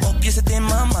 Fok me op, je zit in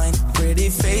my mind.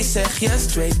 Pretty face, zeg je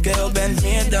straight. Girl, bent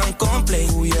meer dan compleet.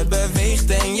 Hoe je beweegt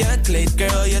en je kleed.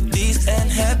 Girl, je teest en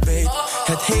het beet.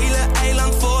 Het hele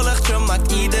eiland volgt je,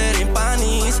 maakt iedereen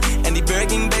panisch. En die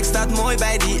Birkin bag staat mooi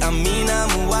bij die Amina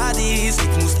Muad'Dis.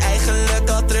 Ik moest eigenlijk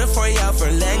al terug voor jou.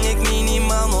 Verleng ik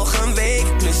minimaal nog een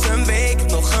week. Plus een week,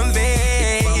 nog een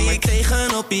week. Ik kwam er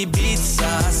tegen op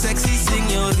Ibiza, sexy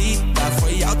signorita.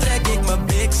 Voor jou trek ik mijn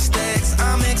big stacks,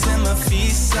 Amex en mijn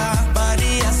visa.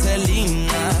 Badia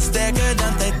Selena, sterker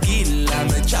dan tequila.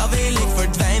 Met jou wil ik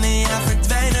verdwijnen, ja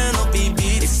verdwijnen op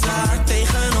Ibiza. Ik kwam er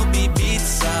tegen op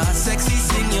Ibiza, sexy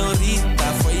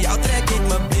signorita. Voor jou trek ik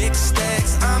mijn big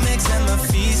stacks, Amex en mijn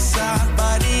visa.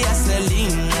 Badia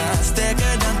Selena,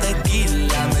 sterker dan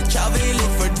tequila. Met jou wil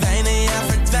ik verdwijnen, ja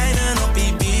verdwijnen op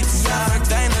Ibiza.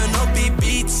 Verdwijnen op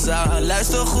Ibiza,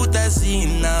 luister goed en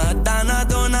Zina. Dana,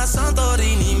 Dona,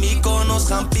 Santorini, Mykonos,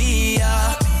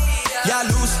 Gampia. Ja,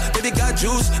 loose, baby got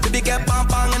juice. Baby ik heb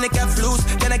pang en ik heb vloes.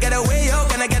 Can I get away, yo,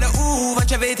 can I get a ooh? Want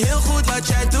jij weet heel goed wat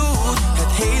jij doet.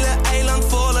 Het hele eiland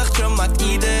volgt je, maakt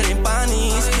iedereen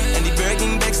panisch. En die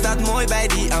Birkin bag staat mooi bij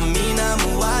die Amina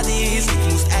Muad'Dis.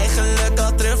 Ik moest eigenlijk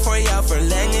al terug voor jou.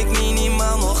 Verleng ik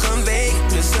minimaal nog een week.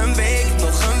 Plus een week,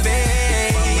 nog een week.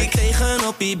 Ik kwam er tegen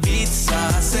op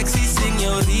Ibiza, sexy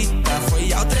signorita. Voor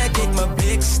jou trek ik mijn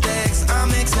big stacks,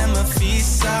 Amex en mijn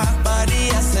visa.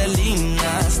 Badia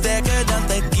Selena, sterker dan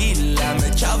tequila.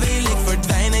 Met jou wil ik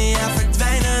verdwijnen, ja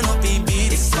verdwijnen op Ibiza.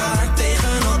 Ik kwam er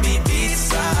tegen op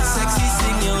Ibiza, sexy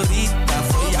signorita.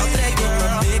 Voor jou trek ik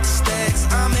mijn big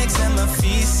stacks, Amex en mijn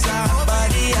visa.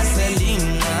 Badia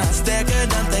Selena, sterker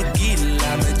dan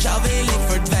tequila. Met jou wil ik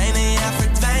verdwijnen, ja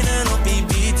verdwijnen op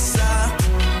Ibiza.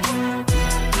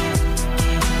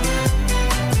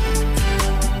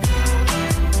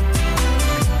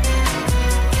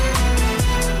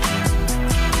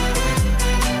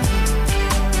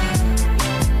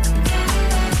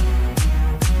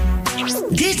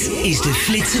 Dit is de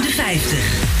Flitsende 50.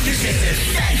 Er zitten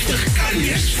 50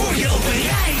 kanjers voor je op een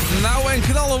rij. Nou, en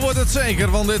knallen wordt het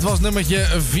zeker, want dit was nummertje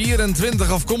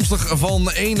 24, afkomstig van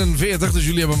 41. Dus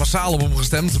jullie hebben massaal op hem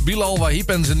gestemd. Bilal Wahib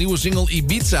en zijn nieuwe single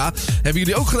Ibiza. Hebben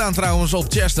jullie ook gedaan trouwens op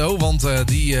Chesto, want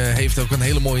die heeft ook een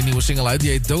hele mooie nieuwe single uit. Die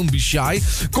heet Don't Be Shy.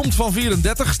 Komt van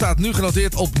 34, staat nu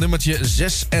genoteerd op nummertje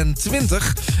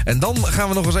 26. En dan gaan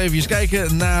we nog eens even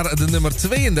kijken naar de nummer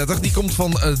 32. Die komt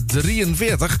van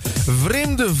 43.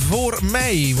 Vreemde voor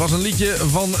mij was een liedje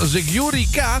van Security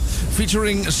K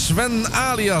featuring Sven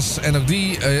Alias. En ook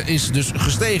die is dus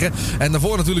gestegen. En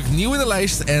daarvoor natuurlijk nieuw in de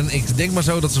lijst. En ik denk maar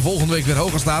zo dat ze volgende week weer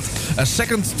hoger staat. A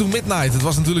Second to Midnight. Het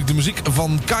was natuurlijk de muziek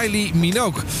van Kylie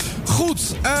Minogue. Goed,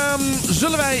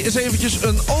 zullen wij eens eventjes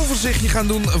een overzichtje gaan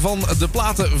doen van de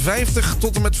platen 50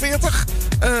 tot en met 40?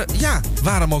 Ja,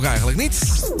 waarom ook eigenlijk niet?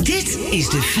 Dit is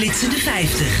de Flitsende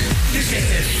 50. Er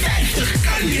zitten 50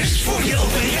 kanjers voor je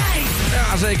op een rij.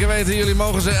 Ja, zeker weten. Jullie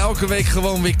mogen ze elke week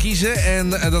gewoon weer kiezen. En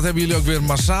dat hebben jullie ook weer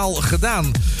massaal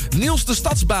gedaan. Niels de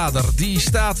Stadsbader, die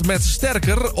staat met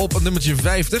Sterker op nummertje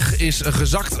 50. Is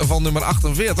gezakt van nummer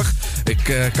 48.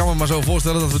 Ik kan me maar zo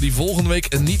voorstellen dat we die volgende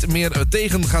week niet meer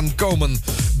tegen gaan komen.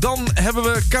 Dan hebben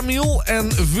we Camille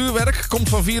en Vuurwerk. Komt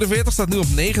van 44, staat nu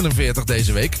op 49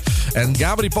 deze week. En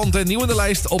Gabri Ponte nieuw in de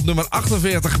lijst op nummer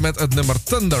 48 met het nummer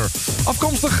Thunder.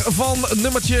 Afkomstig van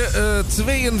nummertje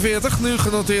 42, nu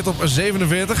genoteerd op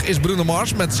 47, is Bruno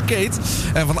Mars met Skate.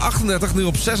 En van 38, nu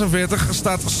op 46,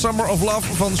 staat Summer of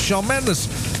Love van Shawn Mendes.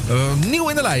 Nieuw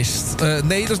in de lijst.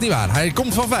 Nee, dat is niet waar. Hij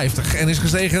komt van 50 en is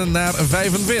gestegen naar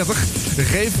 45.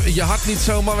 Geef je hart niet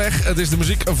zomaar weg. Het is de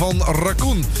muziek van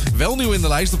Raccoon. Wel nieuw in de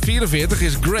lijst op 44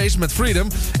 is Grace met Freedom.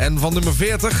 En van nummer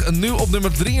 40, nu op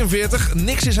nummer 43,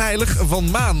 Niks is Heilig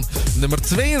van Maan. Nummer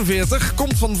 42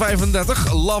 komt van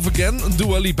 35, Love Again,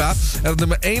 Dua Lipa. En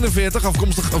nummer 41,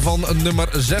 afkomstig van nummer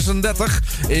 36,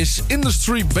 is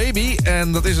Industry Baby.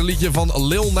 En dat is een liedje van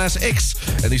Lil Nas X.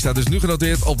 En die staat dus nu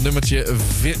genoteerd op nummertje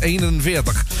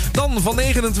 41. Dan van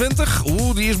 29,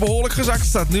 die is behoorlijk gezakt,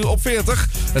 staat nu op 40.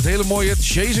 Het hele mooie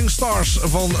Chasing Stars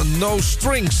van No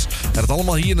Strings. En dat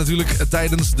allemaal hier natuurlijk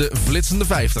tijdens de flitsende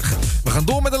 50. We gaan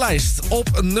door met de lijst.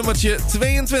 Op nummertje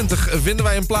 22 vinden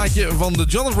wij een plaatje van de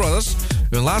Jonas Brothers.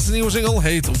 Hun laatste nieuwe single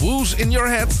heet Who's in Your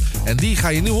Head. En die ga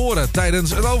je nu horen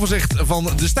tijdens het overzicht van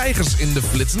de stijgers in de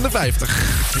flitsende 50.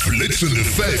 Flitsende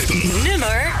 50.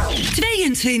 Nummer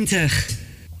 22.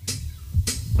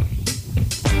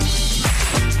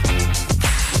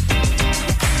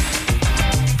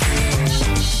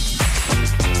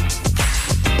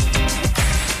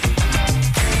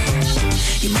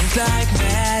 Like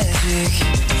magic,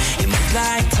 you move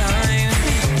like time.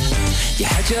 You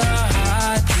had your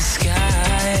heart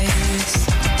disguised.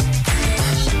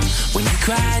 When you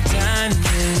cried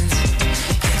diamonds,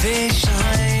 yeah, they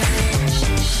shine,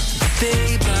 but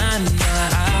they blind my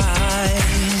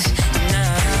eyes.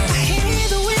 Now I hear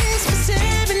the whispers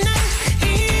every night,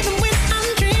 even when I'm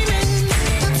dreaming.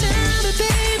 Now tell me,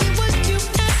 baby, would you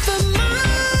ever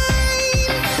mind?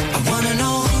 I wanna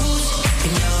know who's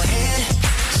in your head,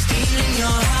 stealing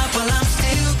your heart while I'm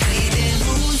still bleeding.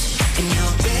 Who's in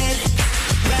your bed,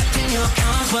 wrapped in your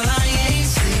arms while I ain't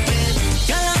sleeping?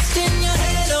 You're lost in your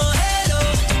head, oh head,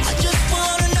 oh. I just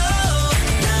wanna know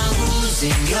now who's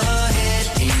in your head,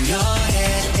 in your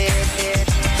head, head, head.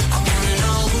 I wanna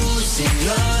know who's in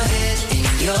your head, in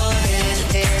your head,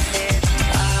 head, head.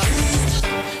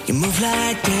 You move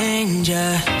like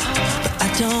danger, but I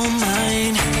don't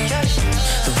mind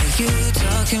the way you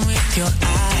talking with your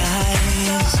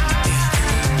eyes.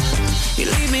 You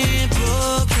leave me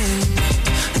broken,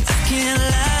 and I can't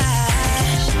lie.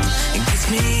 It gets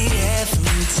me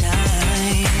every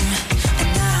time. And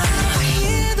now I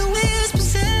hear the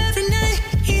whispers every night,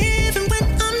 even when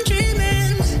I'm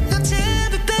dreaming. Now tell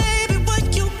me, baby,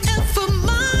 would you ever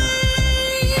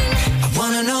mind? I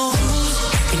wanna know who's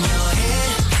in your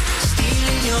head,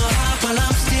 stealing your heart while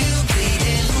I'm still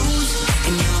bleeding. Who's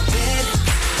in your bed,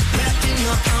 wrapped in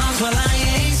your arms while I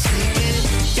ain't sleeping?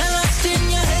 You're lost in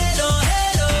your head, oh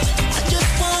head, oh. I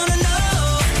just wanna know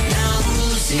now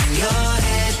who's in your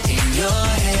head, in your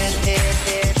head, head,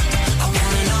 head. I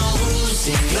wanna know who's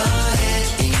in your head,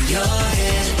 in your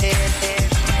head, head, head.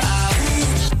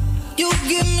 You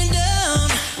get me down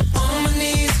on my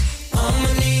knees,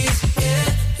 yeah.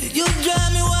 You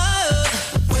drive me wild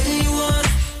when you want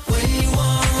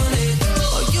it.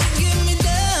 Oh, you get me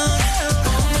down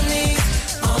on my knees,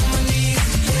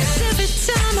 yeah. Every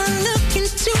time I look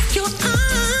into your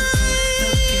eyes,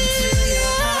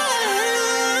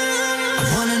 I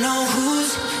wanna know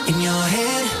who's in your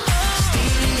head,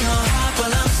 stealing your heart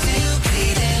while I'm still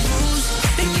bleeding. Who's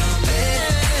in your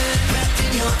bed, wrapped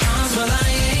in your arms while I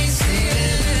ain't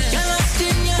sleeping? You're lost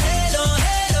in your head, oh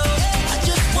head, oh. I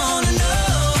just wanna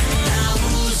know now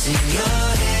who's in your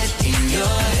head, in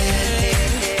your head,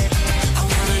 head, head. I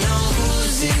wanna know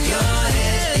who's in your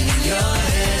head, in your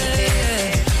head,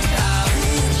 head.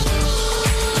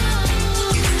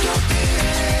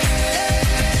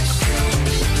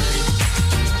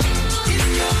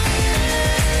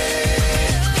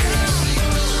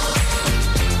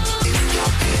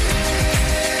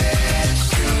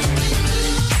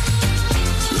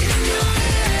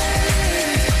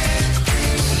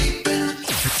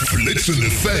 Flitsende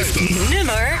 50.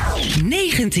 Nummer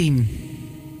 19.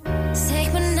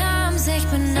 Zeg mijn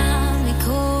naam, ik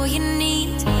hoor je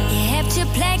niet. Je hebt je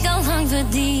plek al lang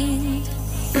verdiend.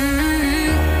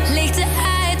 Lichten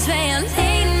uit, wij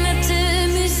alleen met de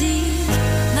muziek.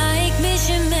 Maar ik mis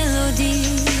je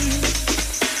melodie.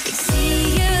 Ik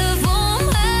zie je voor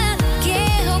me,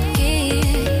 keer op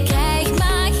keer. Krijg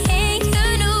maar geen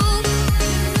genoeg.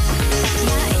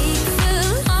 Ja, ik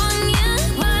verlang je,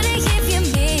 maar ik geef je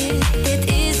meer. Dit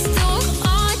is toch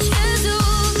wat je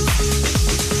doet.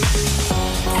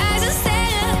 Duizend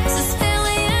sterren, ze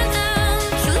spelen je aan.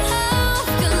 Geloof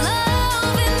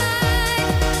in mij.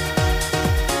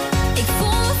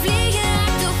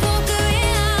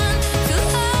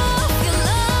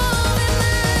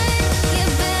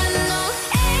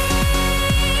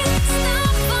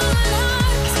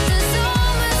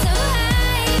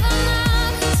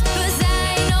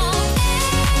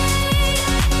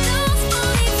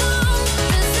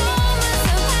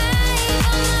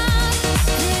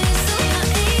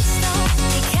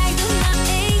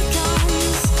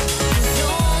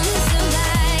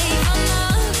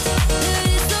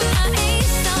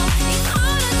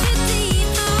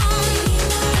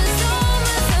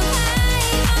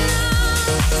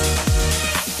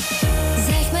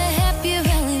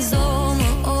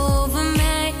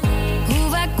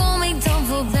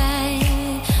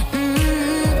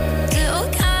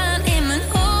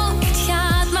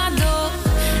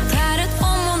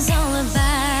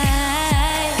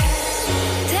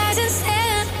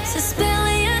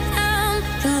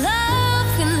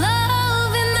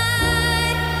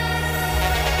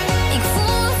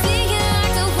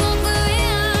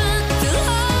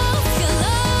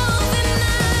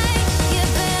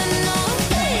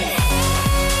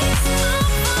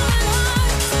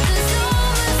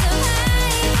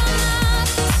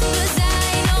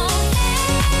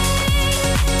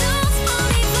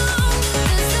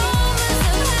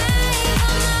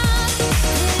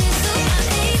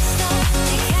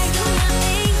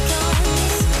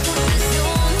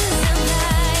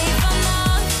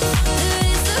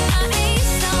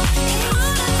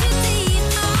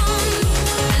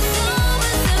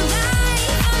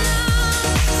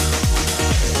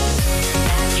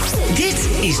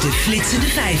 flitsende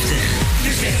 50.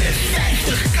 We zetten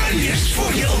 50 kanjers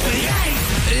voor je op een rij.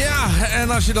 Ja, en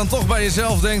als je dan toch bij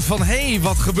jezelf denkt van... hé,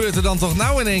 wat gebeurt er dan toch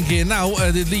nou in één keer?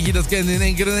 Nou, dit liedje dat kende in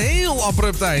één keer een heel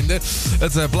abrupt einde.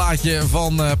 Het plaatje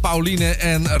van Pauline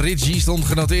en Richie stond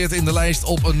genoteerd in de lijst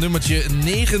op een nummertje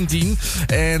 19.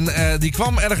 En die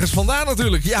kwam ergens vandaan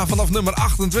natuurlijk. Ja, vanaf nummer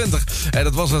 28. En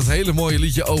dat was het hele mooie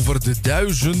liedje over de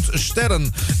 1000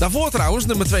 sterren. Daarvoor trouwens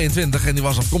nummer 22. En die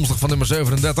was afkomstig van nummer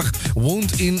 37.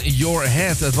 Wound in Your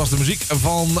Head. Het was de muziek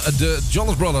van de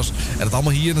Jonas Brothers. En dat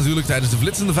allemaal hier natuurlijk tijdens de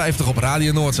Flitsende 50 op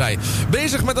Radio Noordzij.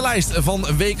 Bezig met de lijst van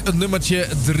week nummertje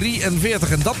 43.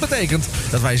 En dat betekent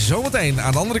dat wij zometeen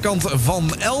aan de andere kant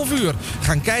van 11 uur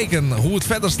gaan kijken hoe het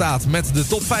verder staat met de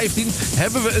top 15.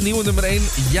 Hebben we een nieuwe nummer 1?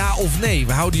 Ja of nee?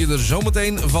 We houden je er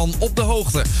zometeen van op de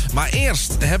hoogte. Maar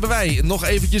eerst hebben wij nog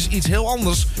eventjes iets heel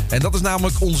anders. En dat is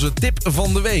namelijk onze tip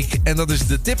van de week. En dat is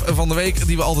de tip van de week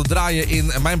die we altijd draaien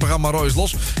in mijn programma Roy's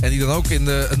Los. En die dan ook in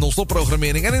de non-stop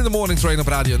programmering en in de Morning Train op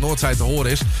Radio Noordzij te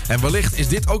horen is. En wellicht is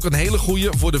dit ook een hele goeie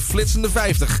voor de Flitsende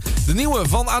 50. De nieuwe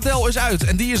van Adele is uit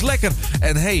en die is lekker.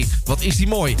 En hey, wat is die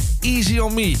mooi. Easy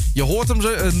on Me. Je hoort hem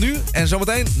nu en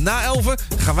zometeen na 11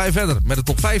 gaan wij verder met de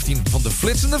top 15 van de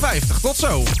Flitsende 50. Tot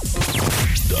zo.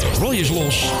 De Roy is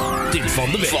los. Tip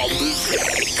van de week.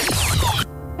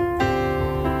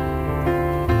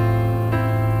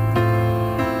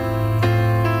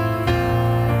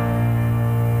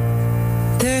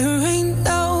 There ain't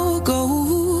no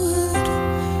gold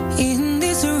in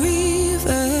this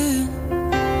river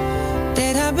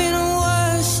that I've been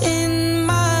washing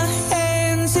my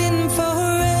hands in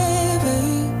forever.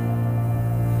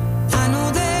 I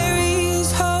know there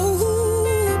is hope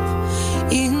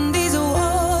in these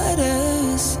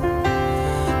waters,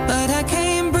 but I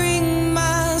can't bring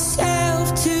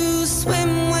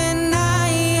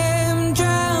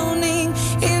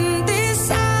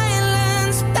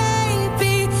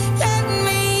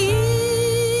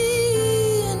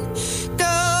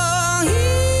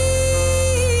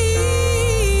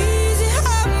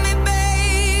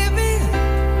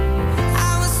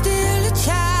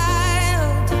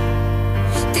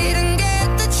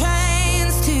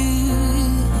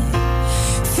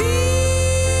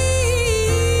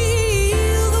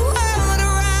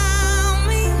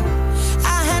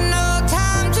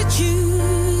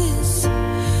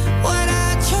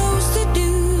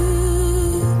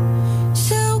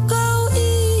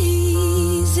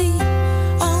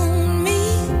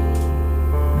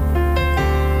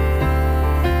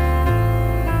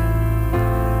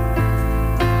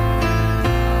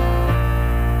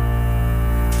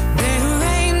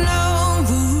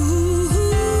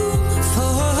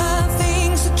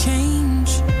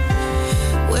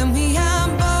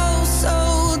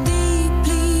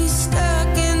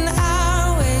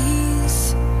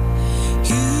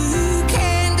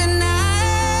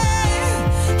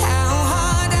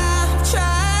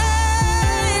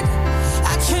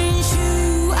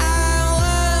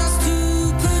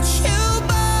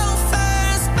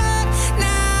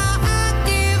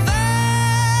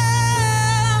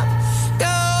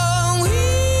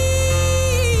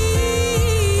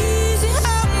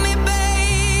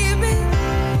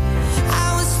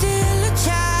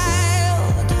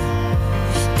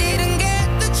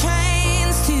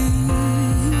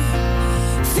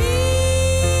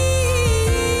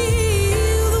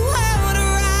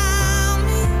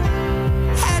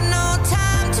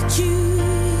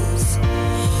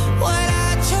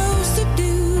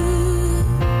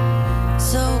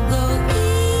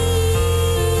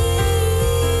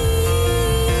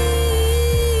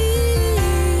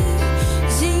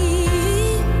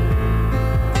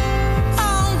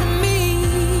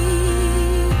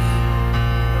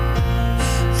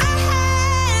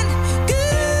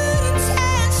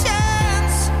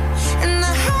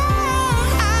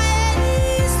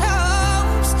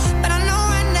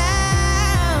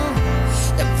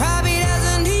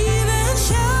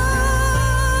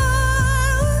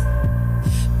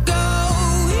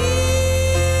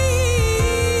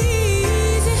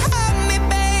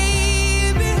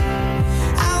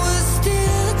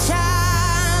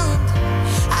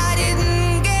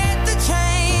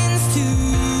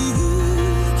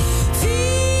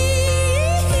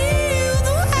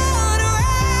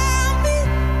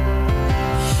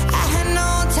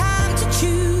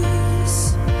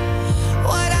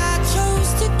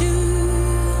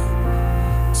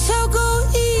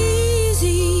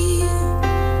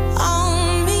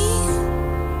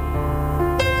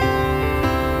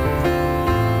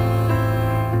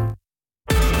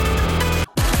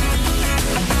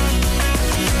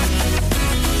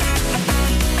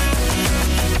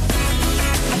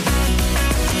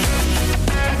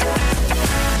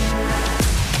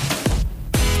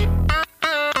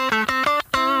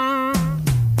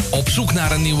Op zoek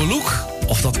naar een nieuwe look?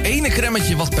 Of dat ene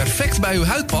cremmetje wat perfect bij uw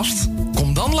huid past?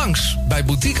 Kom dan langs bij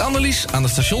Boutique Annelies aan de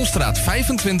Stationsstraat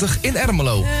 25 in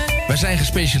Ermelo. Wij zijn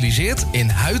gespecialiseerd in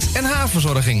huid- en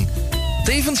haarverzorging.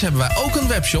 Tevens hebben wij ook een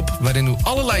webshop waarin u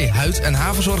allerlei huid- en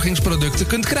haarverzorgingsproducten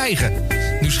kunt krijgen.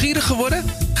 Nieuwsgierig geworden?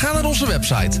 Ga naar onze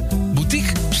website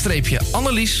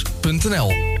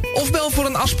boutique-annelies.nl of bel voor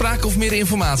een afspraak of meer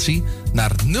informatie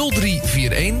naar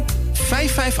 0341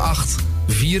 558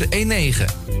 419.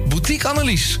 Boutique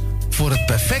Annelies. Voor het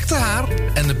perfecte haar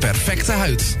en de perfecte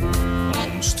huid.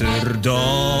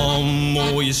 Amsterdam,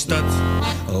 mooie stad,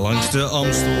 langs de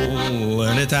Amstel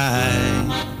en het IJ.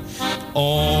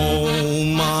 O,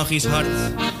 magisch hart,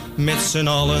 met z'n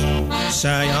allen,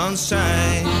 zij aan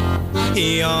zij.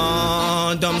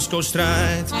 Ja, Damsko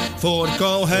strijdt voor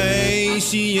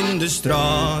cohesie in de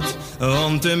straat.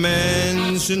 Want de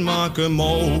mensen maken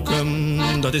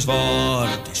mokum, dat is waar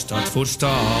die stad voor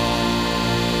staat.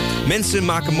 Mensen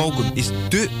maken mokum is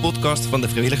dé podcast van de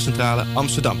Vrijwilligcentrale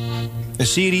Amsterdam. Een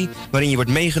serie waarin je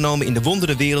wordt meegenomen in de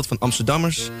wondere wereld van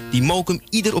Amsterdammers die mokum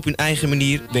ieder op hun eigen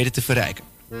manier weten te verrijken.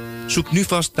 Zoek nu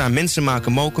vast naar Mensen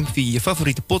maken mokum via je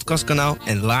favoriete podcastkanaal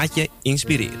en laat je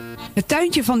inspireren. Het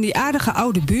tuintje van die aardige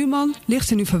oude buurman ligt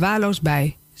er nu verwaarloosd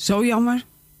bij. Zo jammer.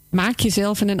 Maak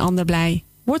jezelf en een ander blij.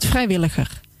 Word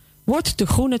vrijwilliger. Word de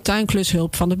groene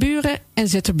tuinklushulp van de buren en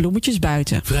zet de bloemetjes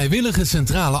buiten. Vrijwillige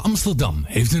Centrale Amsterdam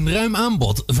heeft een ruim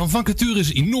aanbod van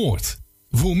vacatures in Noord.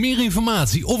 Voor meer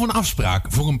informatie of een afspraak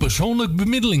voor een persoonlijk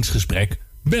bemiddelingsgesprek,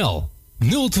 bel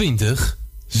 020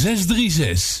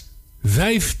 636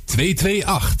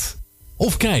 5228.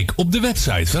 Of kijk op de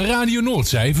website van Radio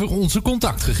Noordzij voor onze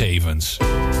contactgegevens.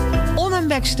 On and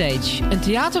Backstage, een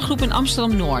theatergroep in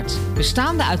Amsterdam-Noord.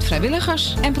 Bestaande uit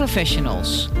vrijwilligers en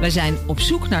professionals. Wij zijn op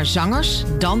zoek naar zangers,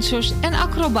 dansers en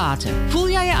acrobaten. Voel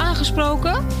jij je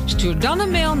aangesproken? Stuur dan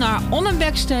een mail naar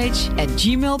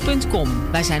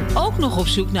onandbackstage@gmail.com. Wij zijn ook nog op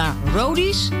zoek naar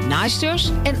roadies,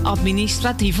 naaisters en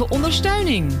administratieve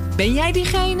ondersteuning. Ben jij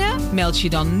diegene? Meld je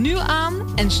dan nu aan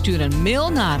en stuur een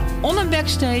mail naar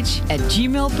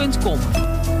onandbackstage@gmail.com.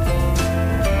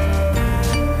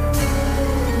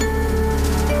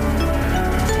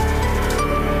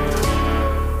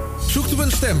 Zoekt u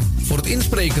een stem voor het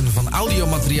inspreken van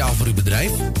audiomateriaal voor uw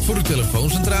bedrijf, voor uw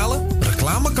telefooncentrale,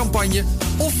 reclamecampagne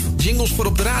of jingles voor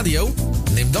op de radio?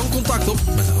 Neem dan contact op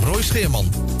met Roy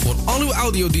Scheerman. Voor al uw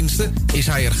audiodiensten is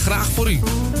hij er graag voor u.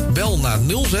 Bel naar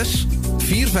 06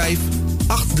 45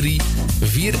 83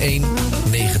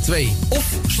 4192 of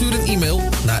stuur een e-mail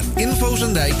naar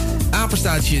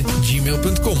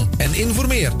infozendijk@gmail.com en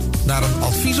informeer naar een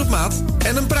advies op maat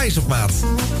en een prijs op maat.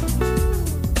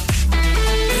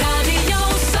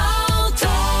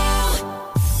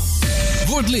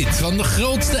 Word lid van de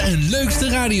grootste en leukste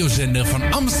radiozender van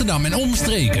Amsterdam en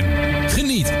omstreken.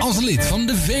 Geniet als lid van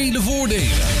de vele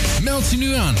voordelen. Meld je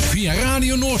nu aan via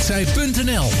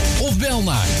radionoordzij.nl of bel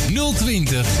naar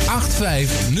 020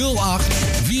 8508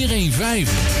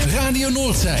 415. Radio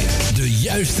Noordzij, de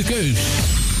juiste keus.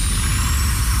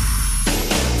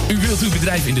 U wilt uw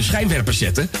bedrijf in de schijnwerpers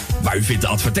zetten, maar u vindt de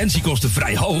advertentiekosten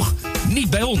vrij hoog? Niet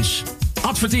bij ons.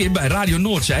 Adverteer bij Radio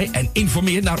Noordzij en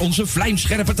informeer naar onze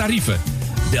vlijmscherpe tarieven.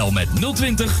 Bel met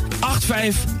 020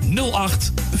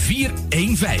 8508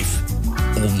 415.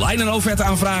 Online een offerte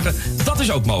aanvragen, dat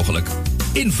is ook mogelijk.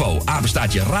 Info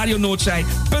 @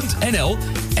 radionoordzij.nl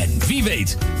en wie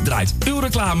weet draait uw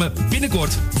reclame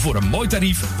binnenkort voor een mooi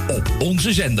tarief op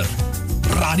onze zender.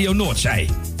 Radio Noordzij.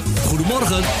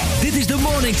 Goedemorgen, dit is de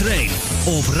Morning Train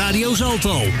op Radio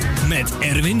Zalto met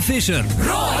Erwin Visser.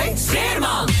 Roy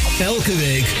Scheerman. Elke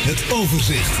week het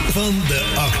overzicht van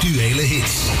de actuele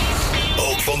hits.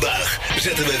 Ook vandaag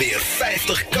zetten we weer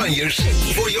 50 kanjers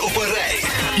voor je op een rij.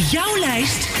 Jouw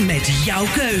lijst met jouw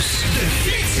keus. De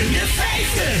flitsende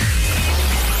 50.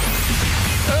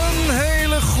 Een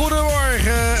hele goede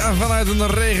morgen. Vanuit een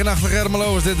regenachtig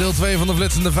Ermelo is dit deel 2 van de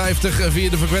flitsende 50 via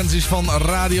de frequenties van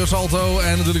Radio Salto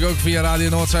en natuurlijk ook via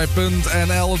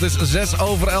radionoordzij.nl. Het is 11:06.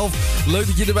 Leuk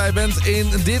dat je erbij bent. In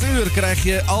dit uur krijg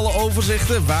je alle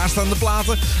overzichten. Waar staan de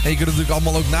platen? En je kunt het natuurlijk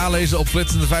allemaal ook nalezen op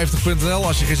flitsende50.nl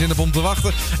als je geen zin hebt om te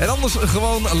wachten. En anders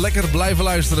gewoon lekker blijven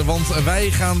luisteren, want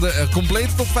wij gaan de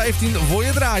complete top 15 voor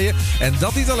je draaien. En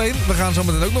dat niet alleen. We gaan zo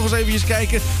meteen ook nog eens eventjes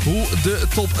kijken hoe de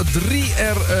top 3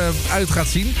 er uit gaat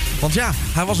zien. Want ja,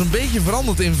 hij was een beetje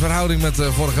veranderd in verhouding met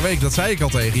vorige week. Dat zei ik al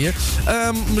tegen je.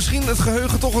 Misschien het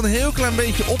geheugen toch een heel klein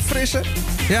beetje opfrissen.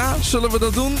 Ja, zullen we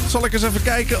dat doen? Zal ik eens even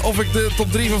kijken of ik de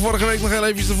top 3 van vorige week nog heel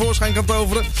eventjes tevoorschijn kan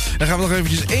toveren. Dan gaan we nog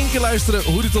eventjes 1 keer luisteren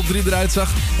hoe die top 3 eruit zag.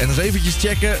 En eens eventjes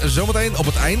checken, zometeen op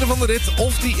het einde van de rit,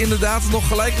 of die inderdaad nog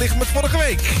gelijk ligt met vorige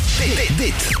week.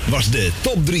 Dit was de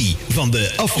top 3 van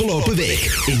de afgelopen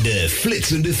week in de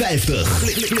Flitsende 50.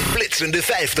 Flitsende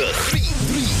 50. 3.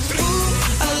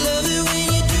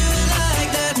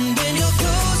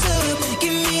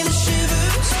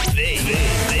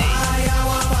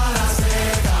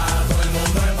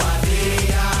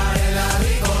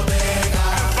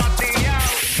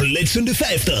 Flitsende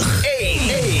 50. 1.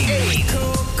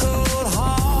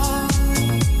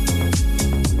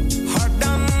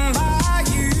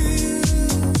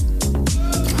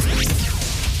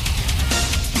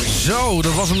 Zo,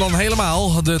 dat was hem dan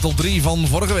helemaal. De top 3 van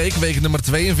vorige week, week nummer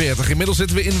 42. Inmiddels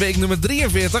zitten we in week nummer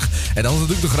 43. En dan is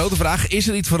natuurlijk de grote vraag, is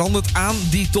er iets veranderd aan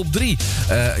die top 3?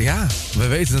 Ja, we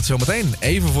weten het zo meteen.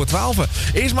 Even voor 12.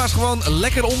 Eerst maar eens gewoon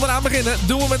lekker onderaan beginnen.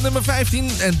 Doen we met nummer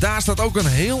 15. En daar staat ook een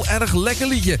heel erg lekker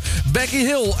liedje. Becky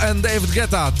Hill en David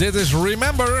Guetta. Dit is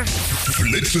Remember.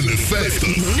 Flitsende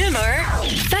 50. Nummer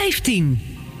 15.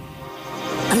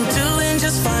 I'm doing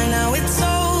just fine now, it's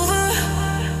over.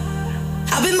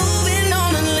 I've been moving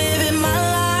on and living my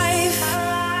life,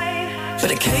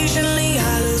 but occasionally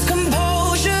I lose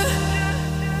composure,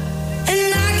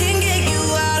 and I can't get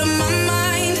you out of my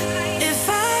mind. If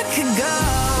I could go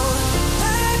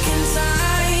back in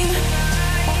time,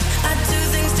 I'd do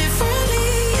things differently,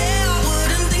 yeah, I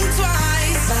wouldn't think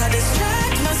twice. I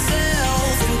distract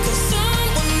myself, think of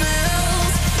someone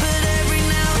else, but every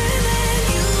now and then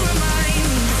you remind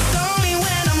me. It's only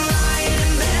when I'm lying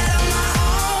in bed on my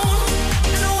own,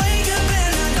 and I wake up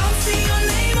and I don't see your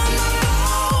name on my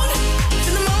phone. It's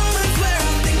in the moments where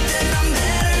I think that I'm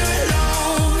better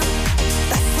alone.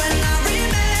 That's when I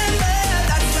remember,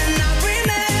 that's when I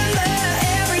remember.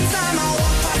 Every time I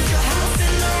walk past your house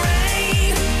in the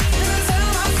rain, and I tell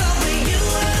myself that you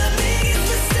were the biggest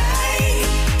mistake.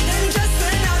 And just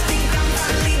when I think I'm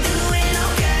finally doing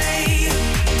okay,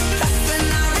 that's when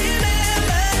I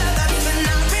remember, that's when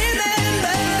I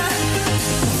remember.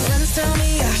 My friends tell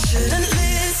me I shouldn't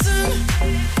listen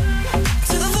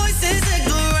to the voices that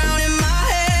go around in my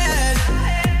head,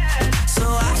 so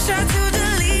I try to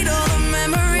delete all the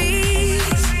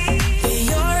memories, but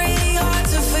you're really hard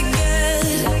to forget.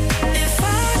 If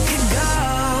I could go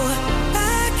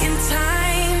back in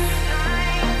time,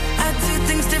 I'd do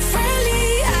things differently,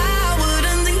 I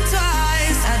wouldn't think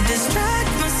twice. I'd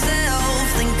distract myself,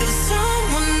 think of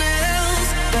someone else,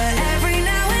 but every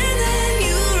now and then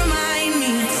you remind me.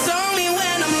 It's only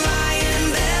when I'm lying in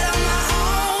bed on my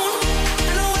own,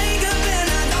 and I wake up and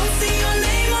I don't see your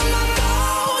name on my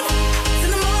phone. It's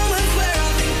in the moments where I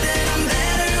think that I'm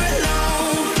better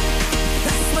alone.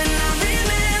 That's when I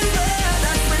remember,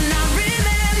 that's when I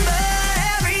remember.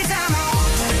 Every time I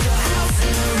walk past your house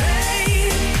in the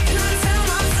rain, and I tell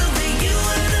myself that you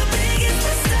were the biggest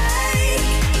mistake.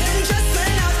 And just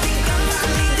when I think I'm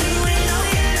finally doing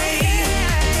okay,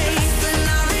 that's when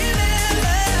I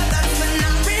remember, that's when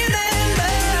I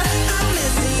remember. I'm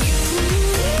missing you.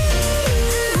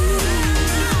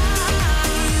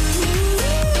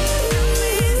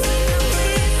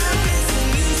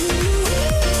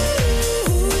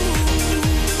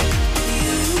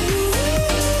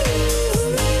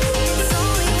 It's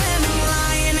only when I'm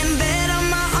lying in bed on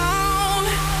my own,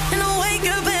 and I wake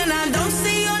up and I don't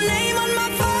see your name on my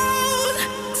phone.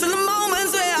 It's in the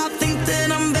moments where I think that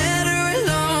I'm better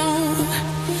alone.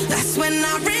 That's when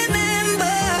I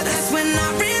remember, that's when I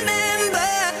remember.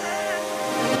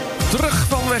 Terug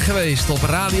van weg geweest op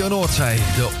Radio Noordzij.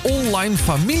 De online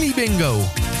familie bingo.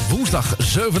 Woensdag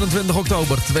 27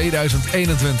 oktober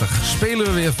 2021 spelen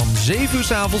we weer van 7 uur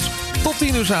 's avonds tot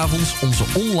 10 uur 's avonds onze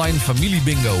online familie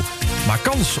bingo. Maak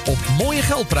kans op mooie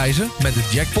geldprijzen met de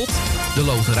jackpot, de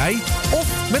loterij of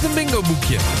met een bingo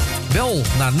boekje. Bel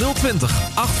naar 020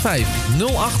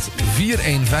 8508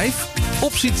 415,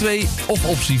 optie 2 of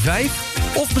optie 5,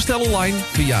 of bestel online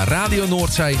via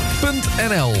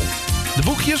radionoordzij.nl. De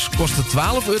boekjes kosten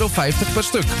 €12,50 per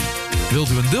stuk. Wilt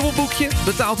u een dubbel boekje,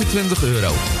 betaalt u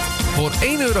 €20. Voor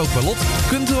 €1 per lot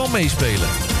kunt u al meespelen.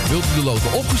 Wilt u de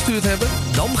loten opgestuurd hebben,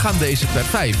 dan gaan deze per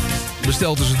 5.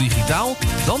 Bestelt u ze digitaal,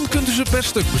 dan kunt u ze per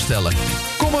stuk bestellen.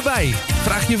 Kom erbij,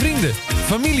 vraag je vrienden,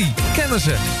 familie,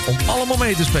 kennissen om allemaal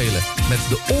mee te spelen met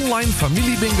de online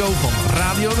familie bingo van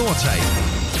Radio Noordzij.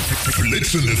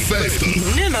 Flitsende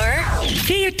 50. Nummer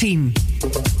 14.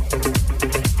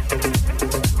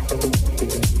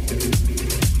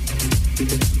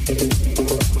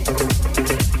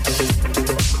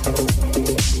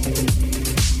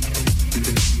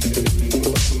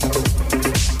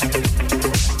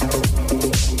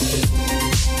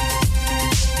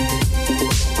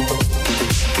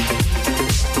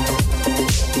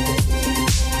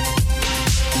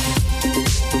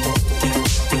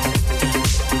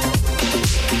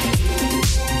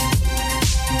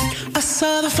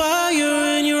 saw the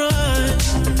fire in your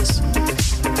eyes.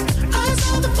 I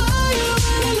saw the fire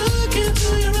when I look into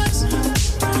your eyes.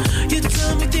 You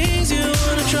tell me things you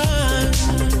wanna try.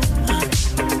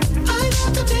 I know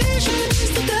temptation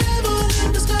is the devil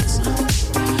in disguise.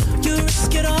 You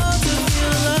risk it all to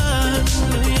feel alive.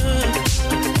 Yeah.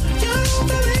 You're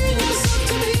offering yourself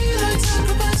to me like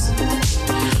sacrifice.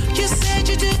 You said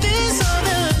you do this all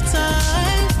the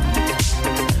time.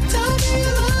 Tell me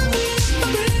you love me if I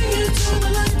bring you to the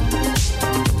light.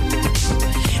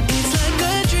 It's like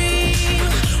a dream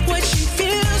what she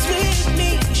feels with me.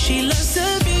 She loves to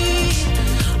be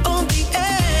on the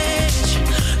edge.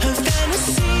 Her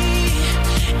fantasy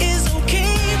is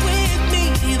okay with me.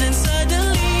 Then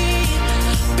suddenly,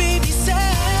 baby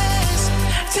says,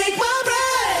 take my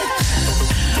breath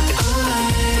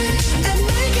away and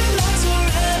make it last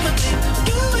forever, babe.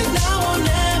 Do it now or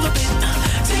never, babe.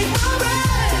 Take my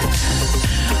breath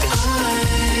away.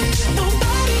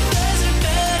 Nobody does it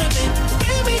better, babe.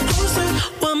 Bring me closer,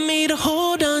 want me to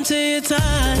hold on to you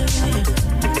tight.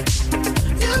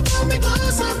 You pull me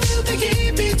close, I feel the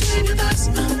heat between your thighs.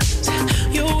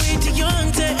 You're way too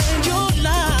young to end your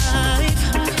life.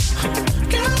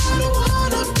 Girl, I don't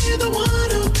wanna be the one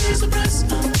who pays the price.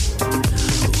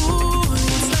 Ooh,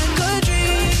 it's like a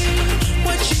dream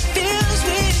what she feels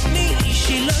with me.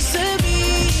 She loves to be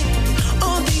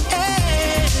on the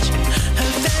edge.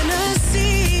 Her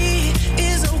fantasy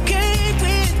is okay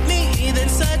with me. Then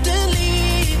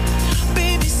suddenly,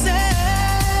 baby says,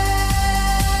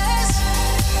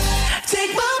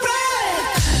 take my breath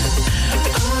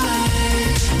away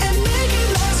and make it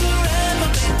last forever,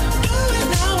 babe. Do it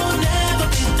now or never,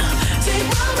 babe. Take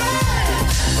my breath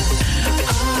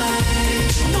away.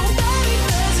 Nobody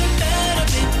does it better,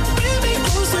 babe. Bring me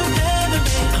closer, heaven,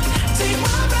 babe. Take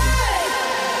my breath.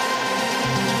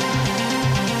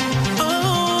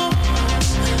 Oh,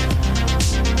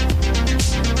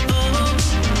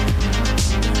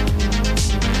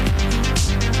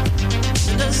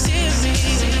 that's easy.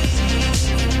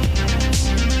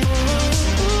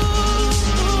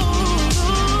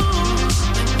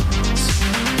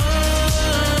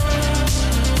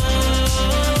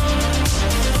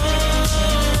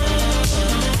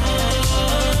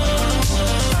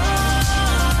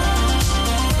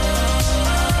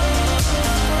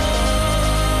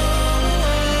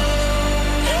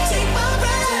 Take my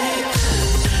breath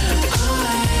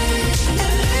away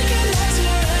and make it last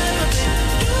forever, babe.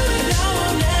 Do it now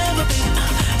or never, babe.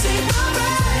 Take my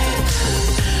breath away.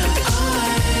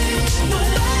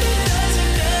 Nobody does it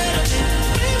better, babe.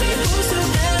 Bring me closer,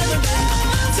 never, babe.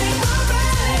 Take my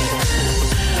breath.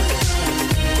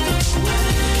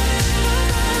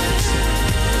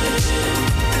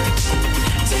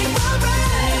 Take my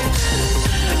breath.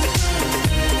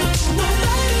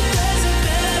 Nobody does it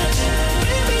better, babe.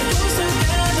 Bring me closer,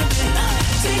 never, babe.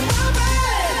 Take my breath.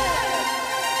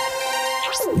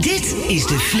 Dit is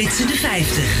de Flitsende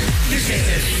 50. We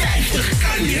zetten 50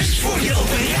 kanjers voor je op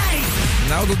een rij.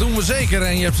 Nou, dat doen we zeker.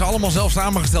 En je hebt ze allemaal zelf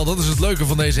samengesteld. Dat is het leuke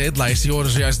van deze hitlijst. Die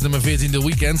horen zojuist nummer 14, The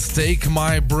Weeknd, Take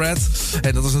My Breath.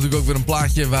 En dat is natuurlijk ook weer een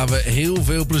plaatje waar we heel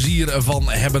veel plezier van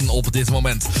hebben op dit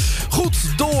moment. Goed,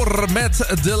 door met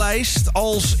de lijst.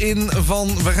 Als in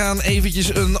van, we gaan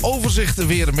eventjes een overzicht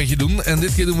weer met je doen. En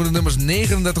dit keer doen we de nummers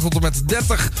 39 tot en met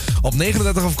 30. Op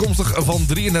 39 afkomstig van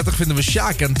 33 vinden we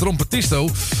Sjaak en Trompetisto.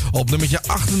 Op nummertje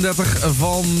 38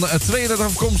 van 32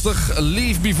 afkomstig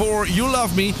Leave Before You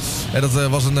Love Me. En dat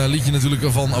was een liedje natuurlijk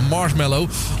van Marshmello.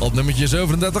 Op nummertje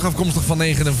 37 afkomstig van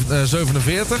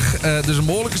 47. Dus een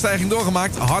behoorlijke stijging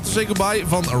doorgemaakt. Hard to Say Goodbye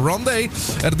van Rondé. En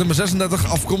het nummer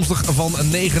 36 afkomstig van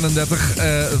 39.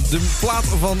 De plaat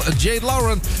van Jade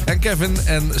Lauren en Kevin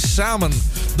en Samen.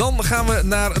 Dan gaan we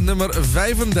naar nummer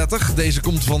 35. Deze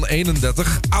komt van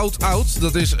 31. Out Out.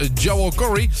 Dat is Joel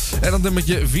Corey. En dan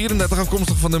nummertje 34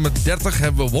 afkomstig van nummer 30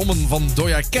 hebben we Woman van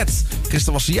Doja Cat.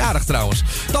 Gisteren was ze jarig trouwens.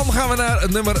 Dan gaan we naar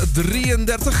nummer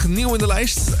 33. Nieuw in de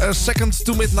lijst. Second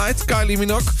to Midnight. Kylie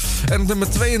Minogue. En nummer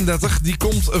 32. Die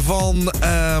komt van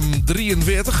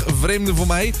 43. Vreemde voor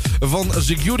mij. Van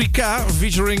Siguri K.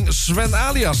 Featuring Sven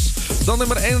Alias. Dan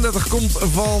nummer 31 komt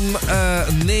van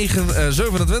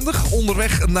 27.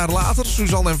 Onderweg naar later.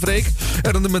 Suzanne en Freek.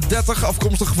 En dan nummer 30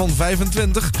 afkomstig van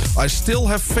 25. I Still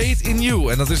Have Faith in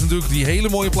You. En dat is natuurlijk die hele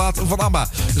mooie plaat van ABBA.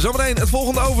 Zometeen het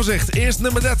volgende overzicht. Eerst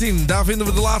nummer 13. Daar vinden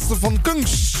we de laatste van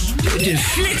Kungs. De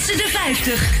Flitsende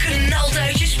 50 knalt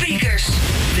uit je speakers.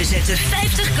 We zetten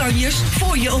 50 kanjers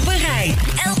voor je op een rij.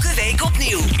 Elke week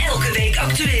opnieuw. Elke week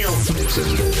actueel.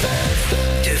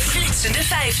 De Flitsende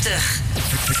 50.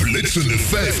 Flitsende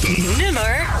 50.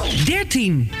 Nummer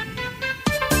 13.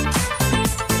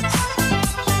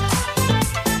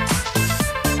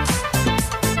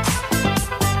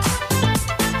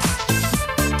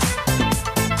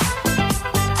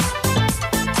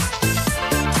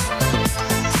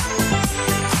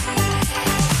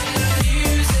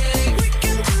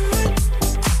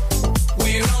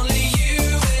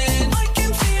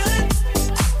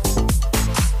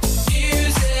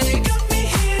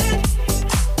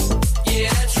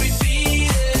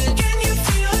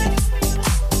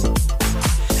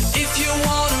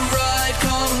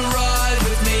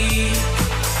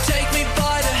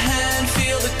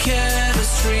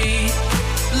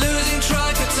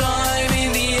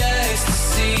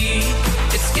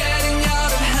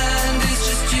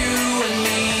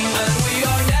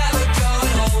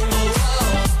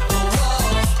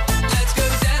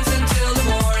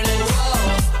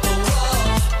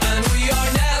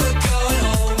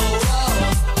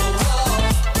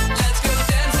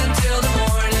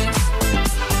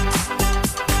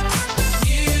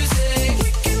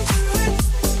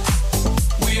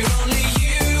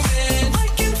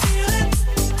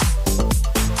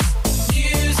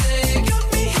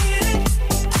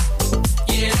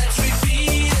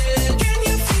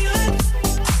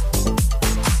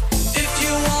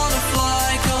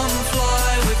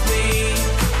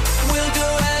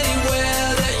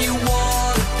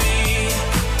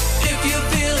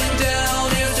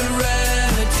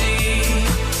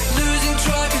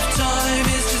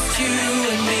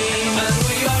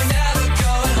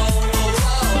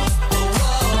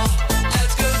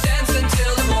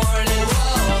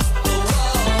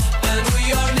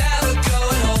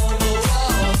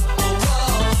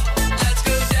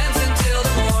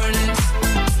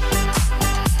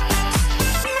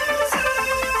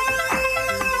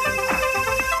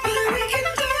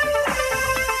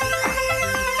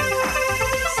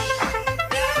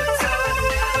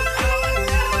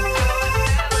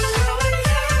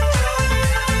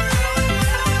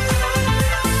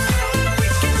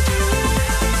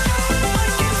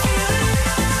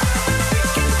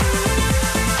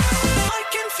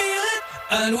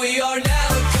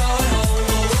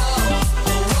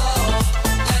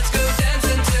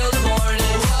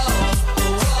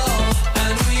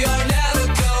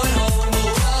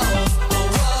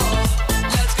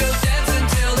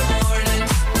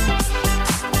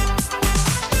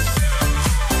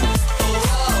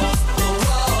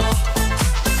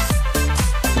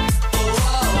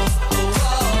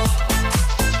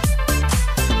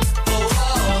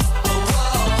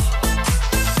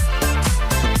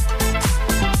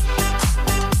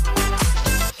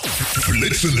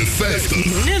 50.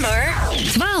 Nummer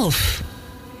 12.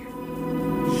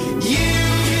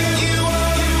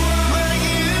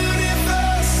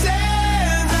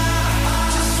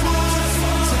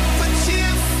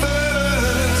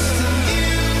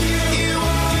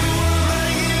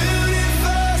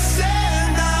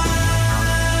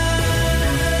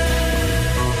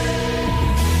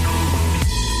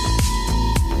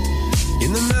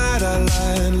 In the night I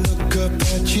lie and look up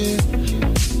at you.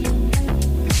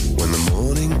 When the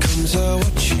morning comes I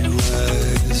watch you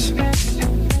rise.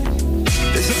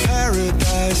 There's a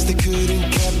paradise they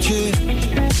couldn't capture.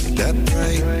 That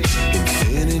bright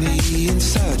infinity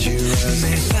inside your eyes.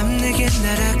 매일 밤 내게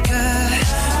날아가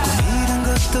꿈이란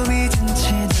것도 잊은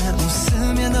채 난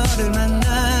웃으며 너를 만나.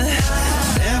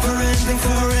 Never ending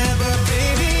forever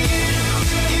baby.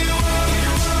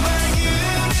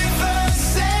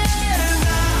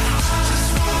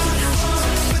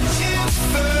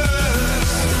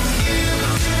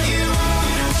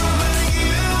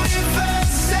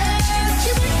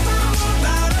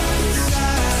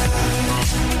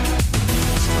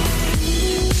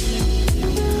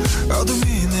 어둠이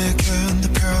내겐 더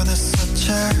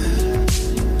변했었지.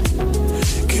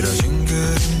 길어진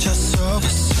그림자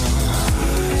속에서.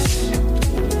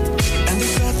 And the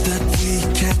fact that we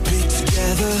can't be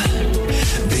together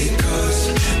because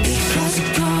we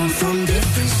come from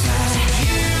different sides.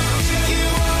 You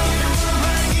are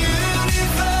my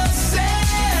universe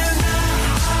and I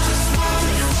just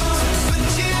wanna put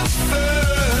you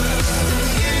first.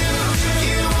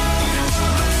 You are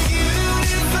my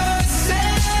universe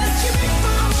and you make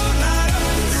my world light up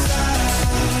inside.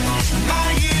 My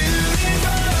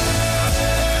universe,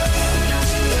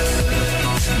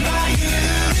 my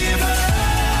universe,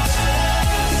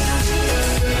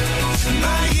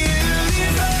 my universe.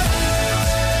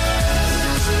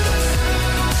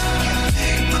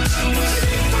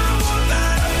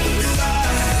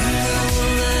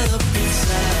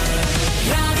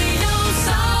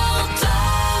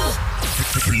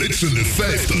 Flitsende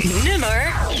 50.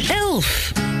 Nummer 11.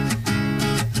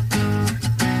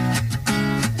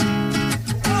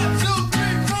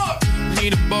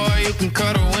 Need a boy who can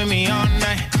cuddle with me all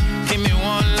night. Give me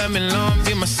one, let me long,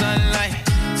 be my sunlight.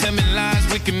 Tell me lies,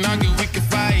 we can argue, we can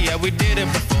fight. Yeah, we did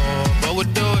it before, but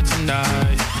we'll do it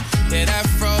tonight. Yeah, that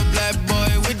fro black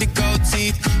boy with the gold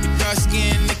teeth. Your dark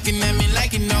skin looking at me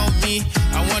like you know me.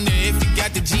 I wonder if you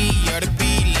got the G or the B.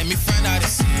 Let me find out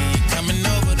and see you coming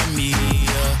over to me.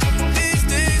 Yeah. These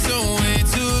days are way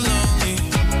too lonely.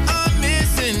 I'm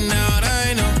missing out,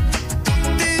 I know.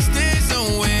 These days are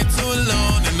way too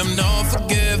long, and I'm not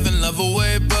forgiving, love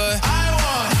away, but I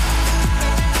want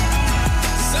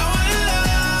someone to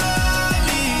love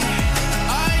me.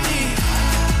 I need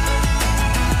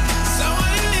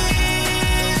someone who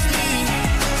needs me.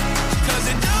 'Cause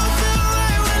it don't feel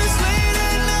right when it's late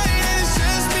at night and it's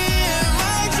just me and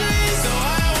my dreams. So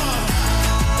I want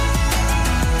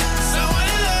someone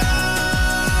to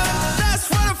love. That's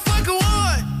what I fucking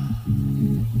want.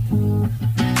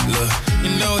 Look,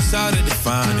 you know it's hard to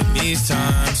define in these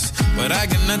times, but I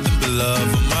got nothing but love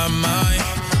on my mind.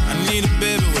 I need a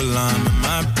baby while I'm in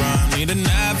my prime. Need an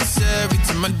adversary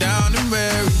to my down and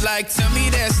weary. Like, tell me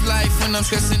that's life when I'm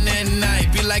stressing at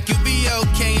night. Be like, you'll be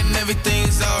okay and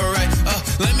everything's alright.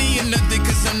 Let me in nothing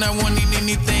 'cause I'm not wanting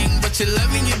anything but your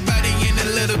love in your body and a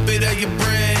little bit of your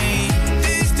brain.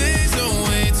 These days are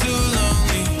way too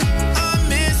lonely. I'm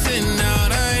missing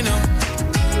out, I know.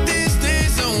 These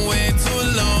days are way too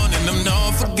long, and I'm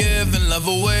not forgiving, love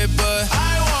away, but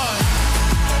I want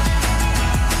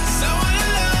someone to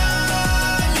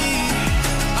love me.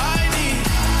 I need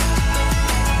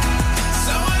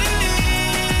someone who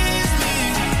needs me.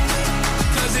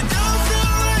 'Cause it don't feel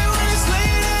right when it's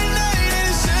late at night and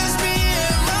it's just me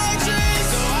and my dreams.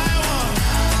 So I want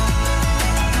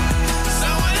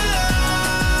someone to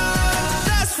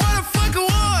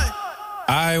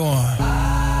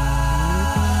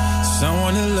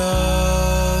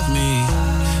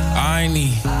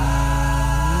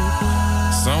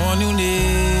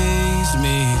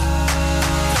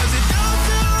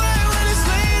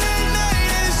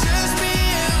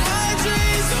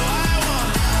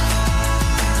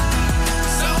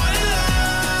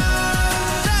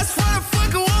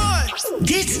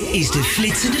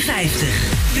flitsende 50.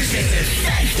 We zetten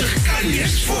 50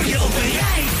 kanjers voor je op een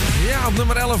rij. Ja, op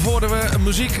nummer 11 hoorden we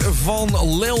muziek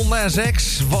van Lil Nas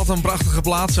X. Wat een prachtige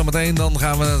plaat. Zometeen dan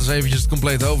gaan we eens eventjes het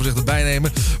complete overzicht erbij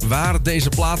nemen. Waar deze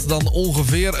plaat dan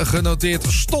ongeveer genoteerd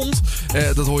stond.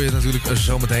 Dat hoor je natuurlijk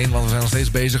zometeen, want we zijn nog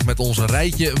steeds bezig met ons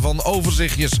rijtje van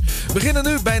overzichtjes. We beginnen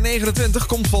nu bij 29,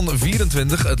 komt van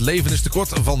 24. Het leven is te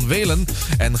kort van Welen.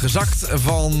 En gezakt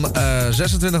van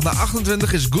 26 naar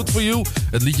 28 is Good For You.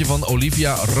 Het liedje van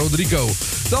Olivia Rodrigo.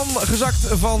 Dan gezakt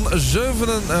van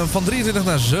 23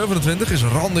 naar 27 is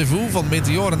Rendezvous van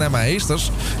Meteor en Emma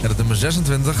Heesters. En het nummer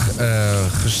 26,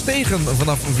 gestegen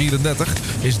vanaf 34,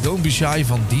 is Don't Be Shy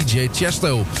van DJ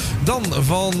Chesto. Dan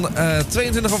van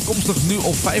 22 afkomstig nu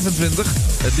op 25.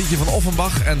 Het liedje van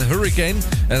Offenbach en Hurricane.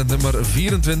 En het nummer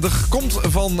 24 komt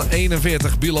van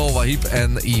 41, Bilal Wahib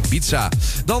en Ibiza.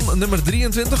 Dan nummer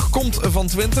 23 komt van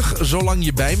 20, Zolang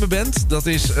je bij me bent. Dat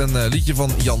is een liedje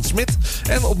van Jan Smit.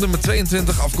 En op nummer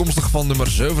 22 afkomstig van nummer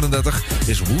 37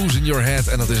 is Who's in Your Head.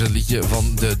 En dat is een liedje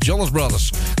van de Jonas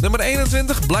Brothers. Nummer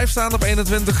 21 blijft staan op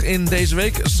 21 in deze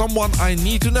week. Someone I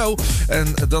Need To Know.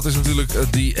 En dat is natuurlijk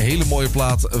die hele mooie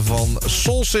plaat van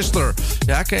Soul Sister.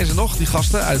 Ja, ken je ze nog? Die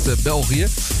gasten uit België.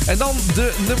 En dan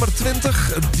de nummer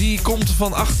 20. Die komt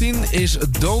van 18 is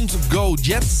Don't Go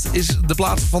Jet. Is de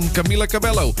plaat van Camila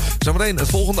Cabello. Zometeen het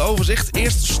volgende overzicht.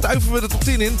 Eerst stuiven we de top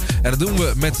 10 in. En dat doen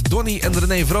we met Donnie en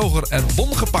René Vroger en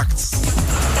Bon Gepakt.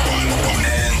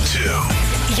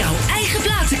 Jouw eigen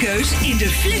platenkeus in de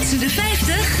flitsende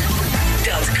 50?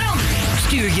 Dat kan.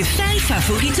 Stuur je 5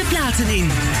 favoriete platen in.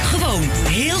 Gewoon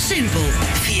heel simpel.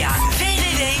 Via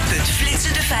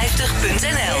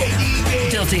www.flitsende50.nl.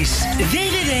 Dat is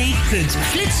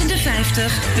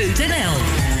www.flitsende50.nl.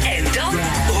 En dan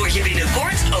hoor je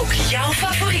binnenkort ook jouw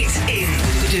favoriet in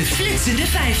de flitsende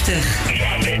 50.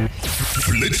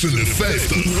 Flitsende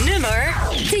 50. Nummer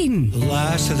 10.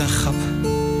 Luister dan, grap.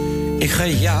 Ik ga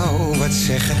jou wat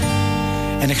zeggen.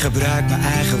 En ik gebruik mijn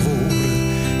eigen woorden.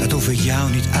 Dat hoef ik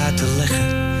jou niet uit te leggen.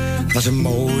 Het was een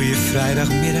mooie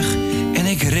vrijdagmiddag. En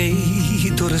ik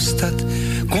reed door de stad.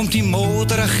 Komt die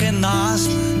motoragent naast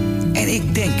me. En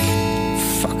ik denk,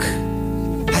 fuck.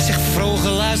 Hij zegt, Vroger,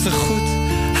 luister goed.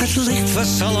 Het licht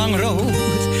was al lang rood.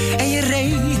 En je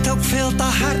reed ook veel te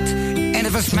hard. En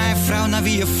het was mijn vrouw naar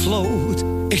wie je floot.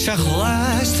 Ik zag,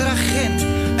 luister agent,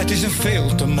 het is een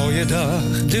veel te mooie dag.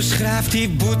 Dus schrijf die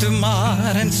boete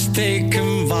maar en steek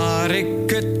hem waar ik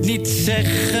het niet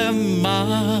zeggen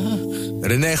mag.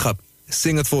 René Gap,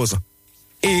 zing het voor ze.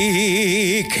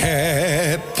 Ik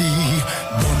heb die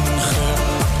bon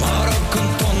gepakt, maar ook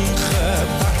een ton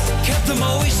gepakt. Ik heb de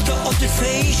mooiste op dit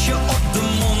feestje op de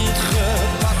mond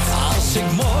gepakt. Als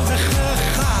ik morgen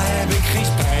ga, heb ik geen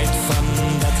spijt van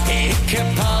dat. Ik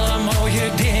heb alle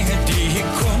mooie dingen die ik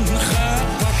kon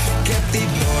gepakt. Ik heb die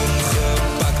bon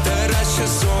gepakt,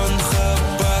 terrasjes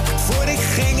ongepakt. Voor ik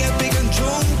ging heb ik een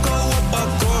jonko op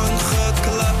balkon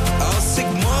geklapt. Als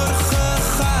ik morgen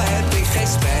ga, heb ik geen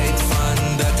spijt van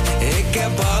dat. Ik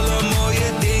heb alle mooie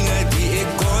dingen die ik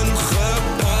kon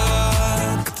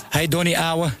gepakt. Hey Donnie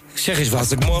ouwe, zeg eens wat.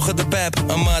 Als ik morgen de pep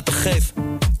een maat te geef,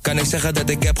 kan ik zeggen dat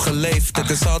ik heb geleefd. Het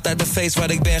is altijd een feest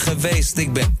waar ik ben geweest.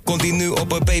 Ik ben continu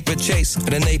op een paper chase.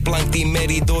 René plankt die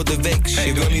Mary door de week.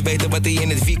 Je wil niet weten wat hij in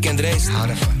het weekend race.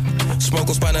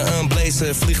 Smokkel spannen een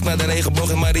blazer. Vliegt naar de regenboog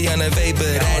in Marianne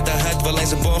Weber. Rijdt de hard, wel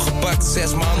eens een bon gepakt.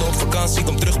 6 maanden op vakantie,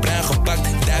 kom terug bruin gepakt.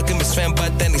 Duik in mijn zwembad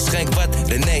en ik schenk wat.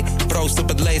 René, proost op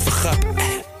het leven, grap.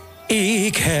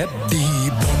 Ik heb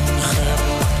die bon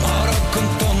gepakt, maar ook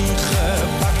een ton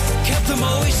gepakt. Ik heb de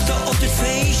mooiste op dit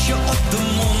feestje op de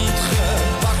mond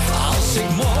gepakt. Als ik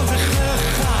morgen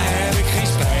ga, heb ik geen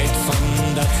spijt van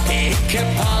dat. Ik heb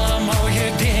alle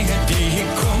mooie dingen die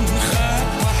ik kon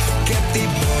gepakt. Ik heb die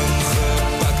bon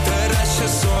gepakt,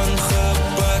 terrasjes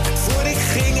ongepakt. Voor ik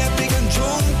ging heb ik een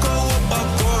jonko op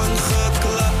balkon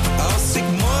geklapt. Als ik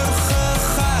morgen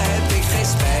ga, heb ik geen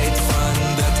spijt van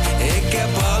dat. Ik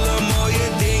heb alle mooie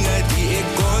dingen die ik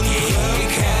kon gepakt.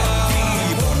 Ik heb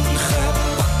die bon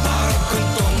gepakt, maar ook een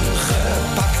ton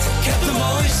gepakt. Ik heb de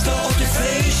mooiste op dit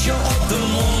feestje op de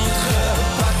mond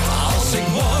gepakt. Als ik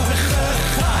morgen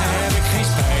ga, heb ik geen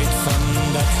spijt van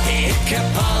dat. Ik heb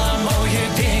alle mooie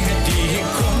dingen die ik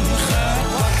kon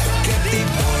gepakt. Ik heb die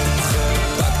bon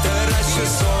gepakt,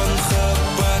 terrasjes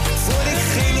ongepakt. Voor ik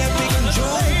ging heb ik een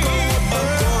jonko op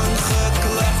balkon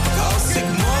geklapt. Als ik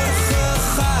morgen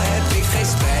ga, heb ik geen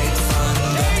spijt van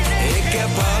dat. Ik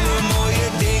heb alle mooie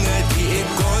dingen die ik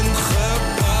kon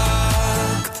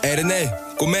gepakt. Hey René,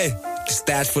 kom mee. Het is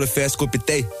tijd voor een vers kopje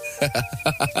thee.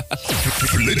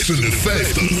 Flitsende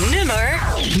 50. Nummer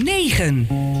 9.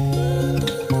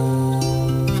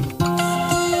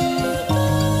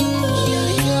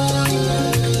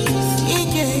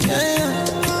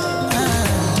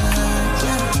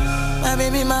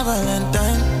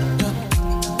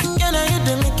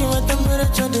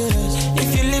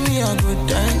 every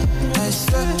day. I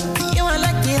swear, you are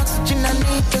like the oxygen I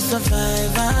need to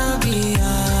survive. I'll be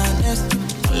honest,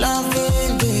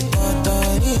 loving the thought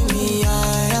in me.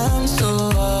 I am so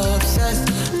obsessed.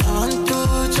 I want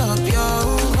to chop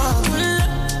your heart.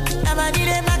 Never did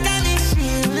it back at this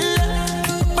shit.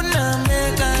 But now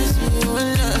make us feel.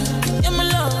 You're my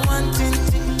love, one thing.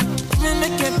 Me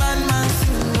make a bad man sing.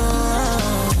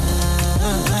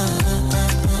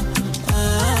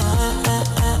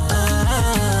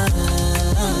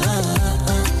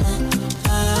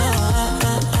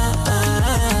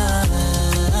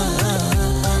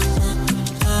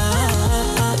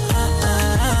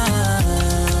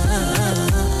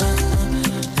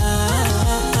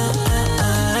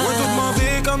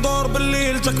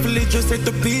 Check verliedjes, zet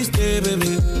de beest,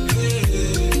 baby.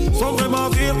 Zo bij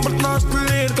mijn weer, maar naast de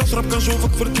leer. Kan schrap, kan zoek ik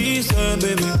verkiezen,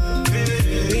 baby.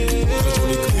 Zo'n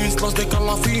ik vies, las de kan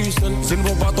la viesen. Zin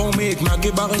wel wat om ik, maak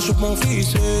je barren op mijn vies.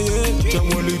 Tja,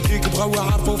 mooi liedje, vrouwen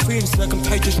haar voor vies. Zeg een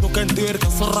tijdje, snoek en deer,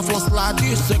 kan saraf, las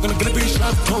laadjes. Zeg een grippie,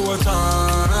 schat, goe het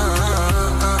aan.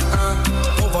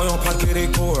 Voyons parquer les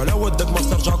cours, là où est ma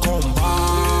sœur Jacomba.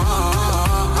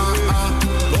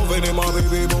 Lovene ma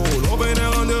baby boo,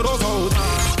 lovene aan de rood.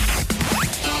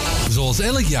 Zoals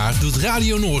elk jaar doet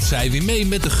Radio Noordzij weer mee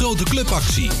met de grote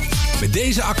clubactie. Met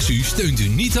deze actie steunt u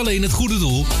niet alleen het goede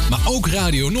doel, maar ook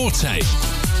Radio Noordzij.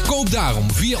 Koop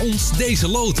daarom via ons deze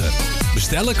loten.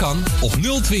 Bestellen kan op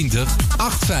 020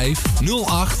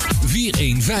 8508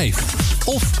 415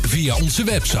 of via onze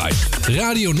website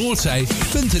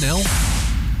radionoordzij.nl.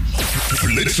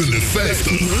 Flitsende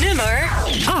 50. Nummer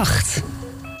 8.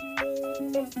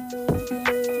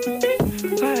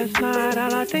 Last night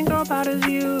all I think about is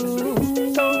you.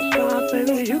 Don't stop,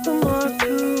 baby, you can walk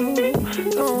too.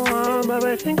 Go on,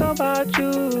 baby, think about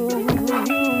you.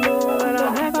 You know that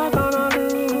I'm never gonna lose.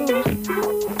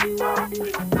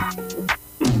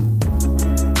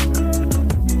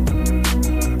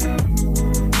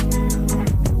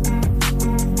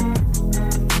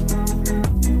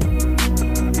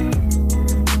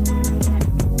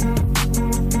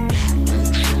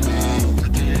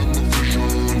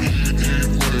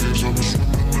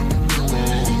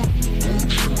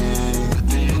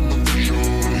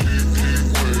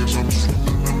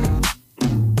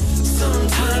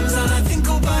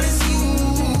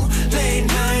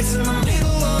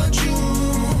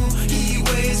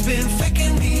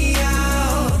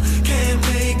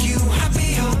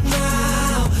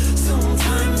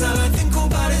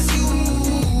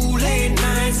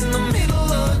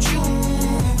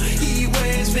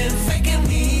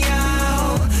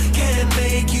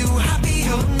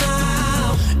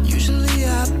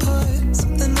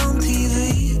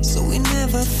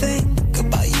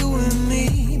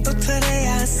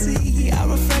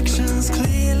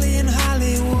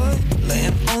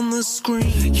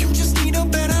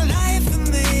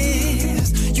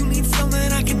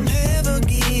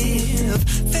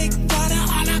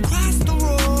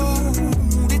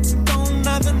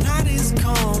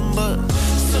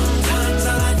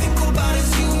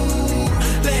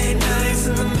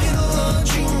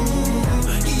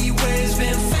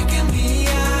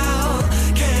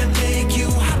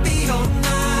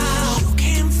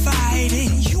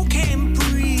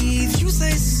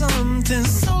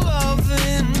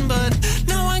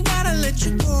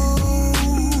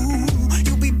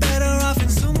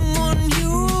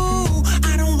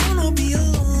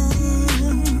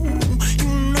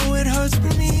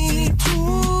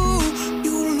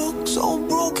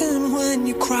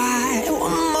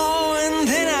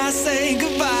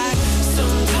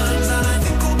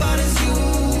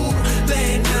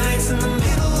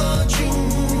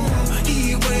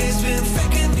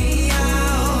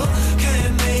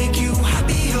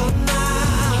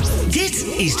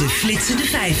 is de Flitsende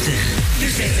 50. We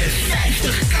zetten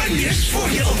 50 kanjers voor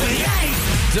je op een rij.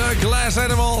 The Glass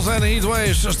Animals en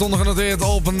Heatwaves stonden genoteerd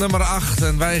op nummer 8.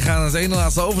 En wij gaan het ene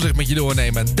laatste overzicht met je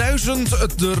doornemen. 1000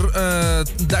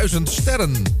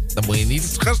 sterren. Dan moet je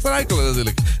niet gaan struikelen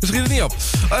natuurlijk. Dat schiet het niet op.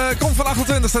 Komt van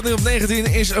 28, staat nu op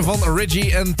 19, is van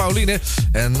Reggie en Pauline.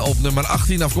 En op nummer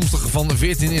 18, afkomstig van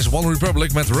 14, is One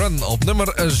Republic met Run. Op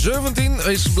nummer 17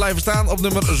 is blijven staan op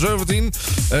nummer 17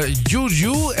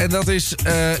 Juju. En dat is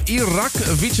Irak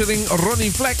featuring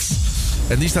Ronnie Flex.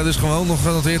 En die staat dus gewoon nog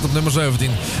genoteerd op nummer 17.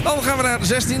 Dan gaan we naar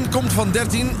 16, komt van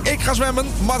 13. Ik ga zwemmen,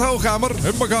 Mart Hoogkamer,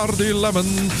 Bacardi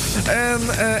Lemon. En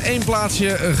één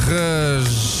plaatsje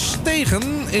gestegen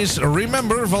is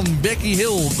Remember van Becky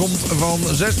Hill. Komt van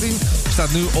 16,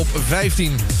 staat nu op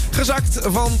 15. Gezakt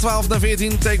van 12 naar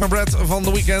 14, Take My Breath van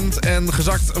The Weeknd. En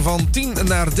gezakt van 10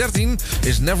 naar 13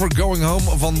 is Never Going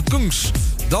Home van Kungs.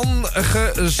 Dan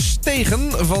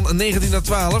gestegen van 19 naar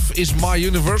 12 is My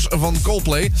Universe van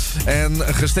Coldplay. En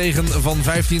gestegen van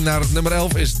 15 naar nummer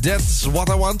 11 is That's What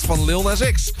I Want van Lil Nas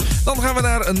X. Dan gaan we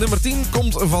naar nummer 10.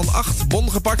 Komt van 8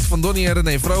 Bon gepakt van Donnie en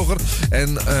René Vroger.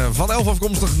 En van 11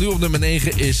 afkomstig nu op nummer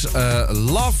 9 is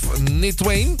Love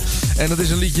Nitwain. En dat is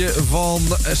een liedje van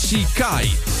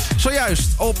Sikai. Zojuist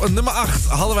op nummer 8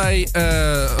 hadden wij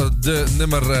de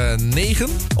nummer 9.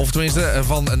 Of tenminste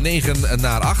van 9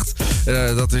 naar 8.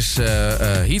 Dat is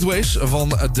Heatwaves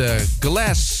van de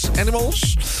Glass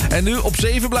Animals. En nu op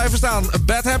 7 blijven staan.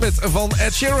 Bad Habit van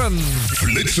Ed Sheeran.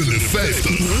 Flitsende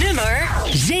 50. Nummer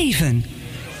 7.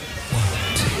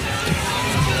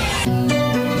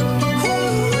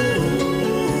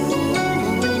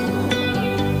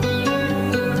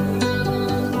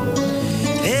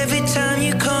 Every time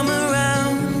you come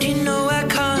around, you know I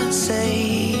can't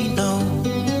say no.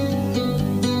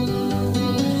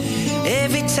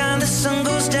 Every time the sun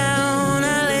goes down,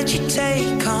 I let you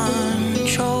take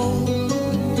control.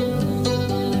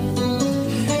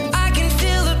 I can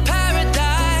feel the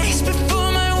paradise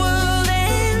before my world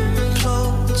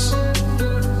implodes.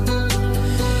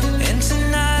 And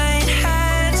tonight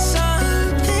had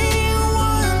something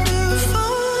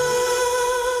wonderful.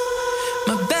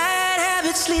 My bad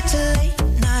habits lead to late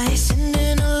nights,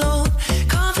 sitting alone.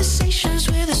 Conversations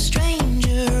with a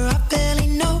stranger I barely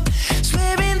know.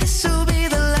 Swearing this will be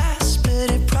the last, but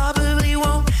it probably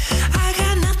won't. I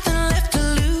got nothing left to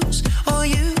lose or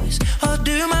use or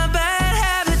do. My bad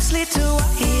habits lead to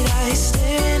white eyes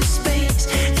stare into space,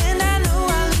 and I know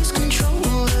I lose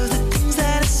control of the things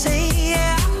that I say.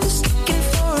 Yeah, I was looking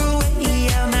for a way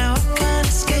out, now I can't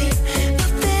escape.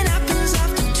 Nothing happens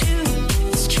after 2.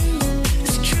 It's true,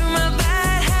 it's true. My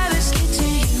bad habits lead to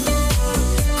you.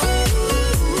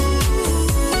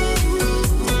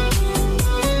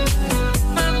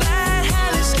 My bad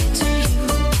habits lead to you.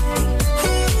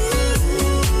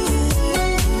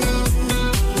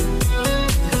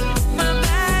 My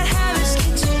bad habits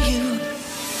lead to you.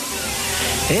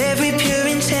 Every pure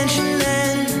intention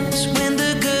ends when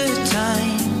the good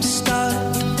times start.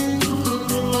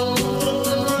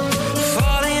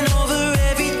 Falling over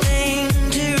everything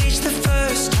to reach the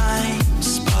first time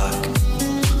spark.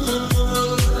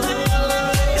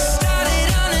 It started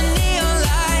under neon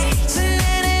lights and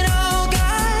then it all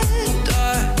got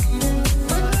dark.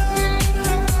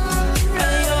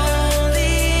 I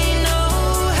only know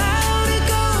how to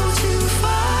go too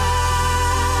far.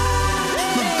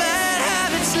 My bad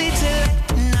habits lead to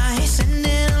late nights,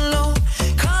 sitting alone.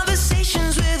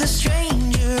 Conversations with a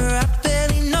stranger I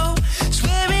barely know.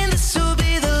 Swearing this will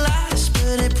be the last,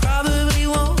 but it probably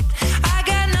won't. I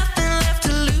got nothing left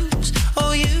to lose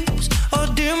or use or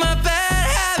do. My bad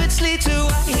habits lead to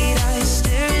white eyes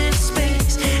stare into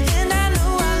space, and I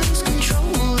know I lose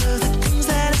control of the things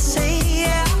that I say.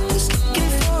 Yeah, I was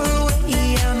looking for a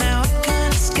way out, now I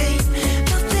can't escape.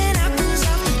 Nothing happens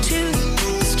after 2.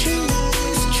 It's true,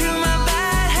 it's true. My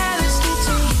bad habits lead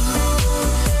to you.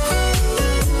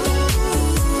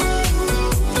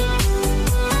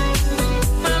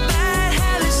 My bad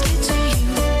habits lead to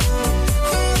you.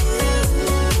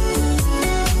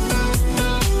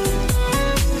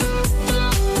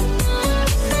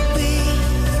 We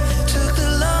took the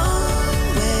long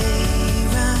way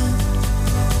round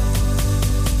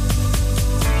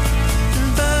and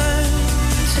burned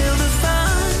till the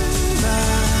fun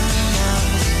ran out.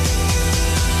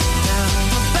 Now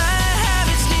my bad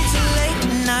habits lead to late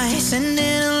nights, sitting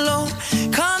alone.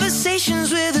 Conversations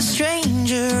with a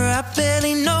stranger I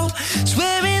barely know.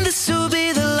 Swearing this will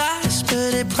be the last,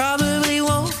 but it probably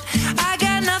won't. I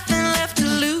got nothing left to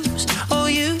lose or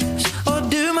use or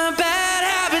do. My bad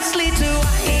habits lead to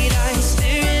white eyes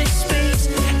stare into space,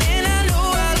 and I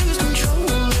know I lose control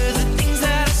of the things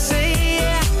that I say.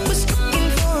 Yeah, I was looking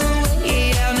for a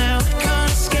way out, now I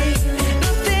can't escape.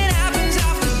 Nothing happens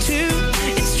after 2.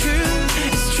 It's true,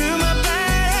 it's true. My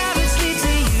bad habits lead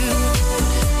to you.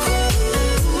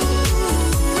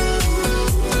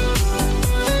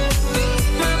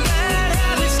 My bad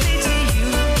habits lead to you.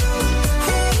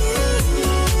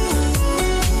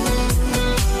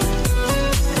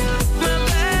 My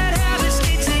bad habits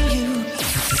lead to you.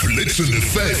 Flitsende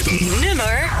 50.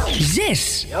 Nummer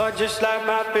 6. You're just like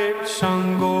my favorite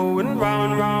song going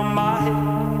round and round my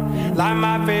head. Like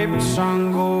my favorite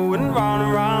song going round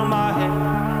and round my head.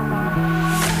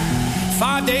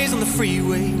 5 days on the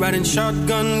freeway, riding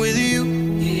shotgun with you.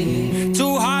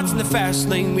 2 hearts in the fast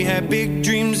lane, we had big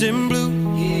dreams in blue.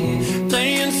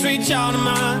 Playing sweet child of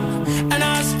mine, and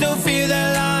I still feel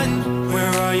that line.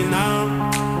 Where are you now?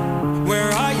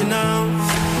 Where are you now?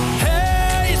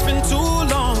 Hey, it's been too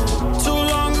long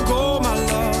ago, my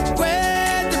love.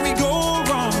 Where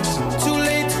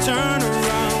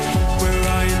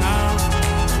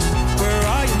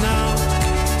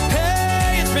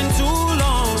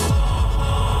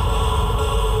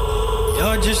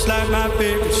just like my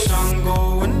favorite song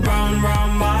going round and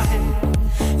round my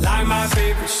head. Like my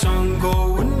favorite song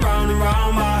going round and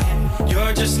round my head.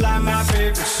 You're just like my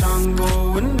favorite song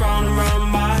going round and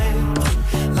round my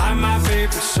head. Like my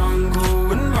favorite song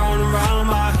going round and round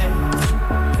my head.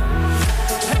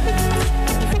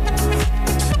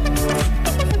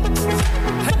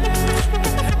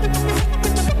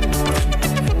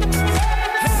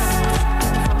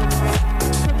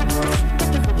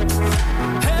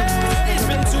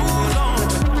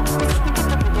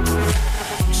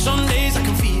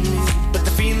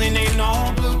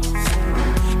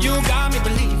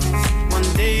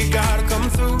 Gotta come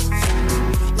through.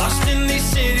 Lost in these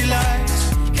city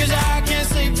lights, 'cause I can't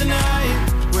sleep tonight.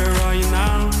 Where are you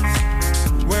now?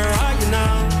 Where are you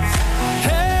now?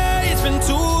 Hey, it's been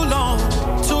too long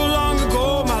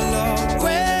ago, my love.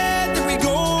 Where did we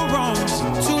go wrong?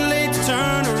 It's too late to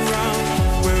turn around.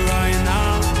 Where are you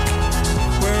now?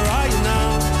 Where are you now?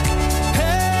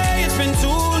 Hey, it's been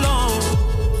too long.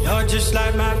 You're just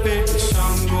like my favorite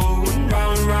song going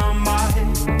round and round my head.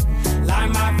 Like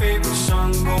my favorite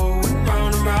song going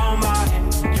round and round my head.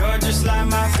 You're just like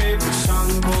my favorite song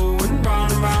going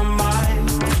round and round my head.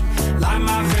 Like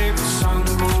my favorite song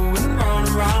going round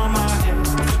and round my head.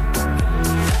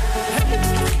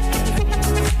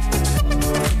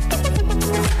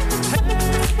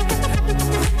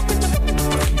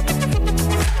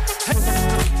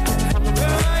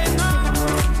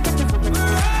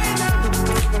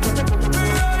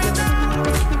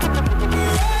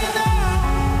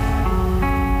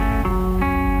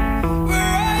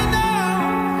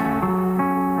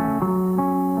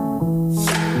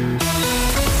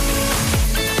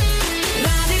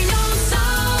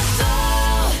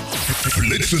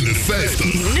 Flitsende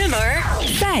 50. Nummer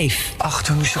 5. Ach,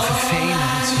 toen is zo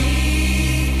vervelend.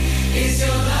 Is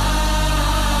your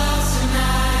love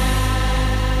tonight?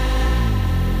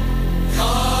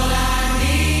 All I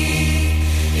need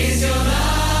is your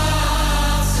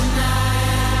love tonight.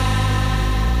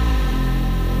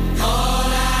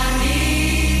 All I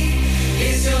need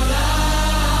is your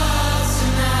love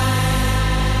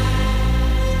tonight.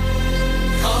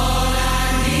 All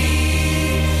I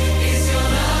need is your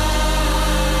love.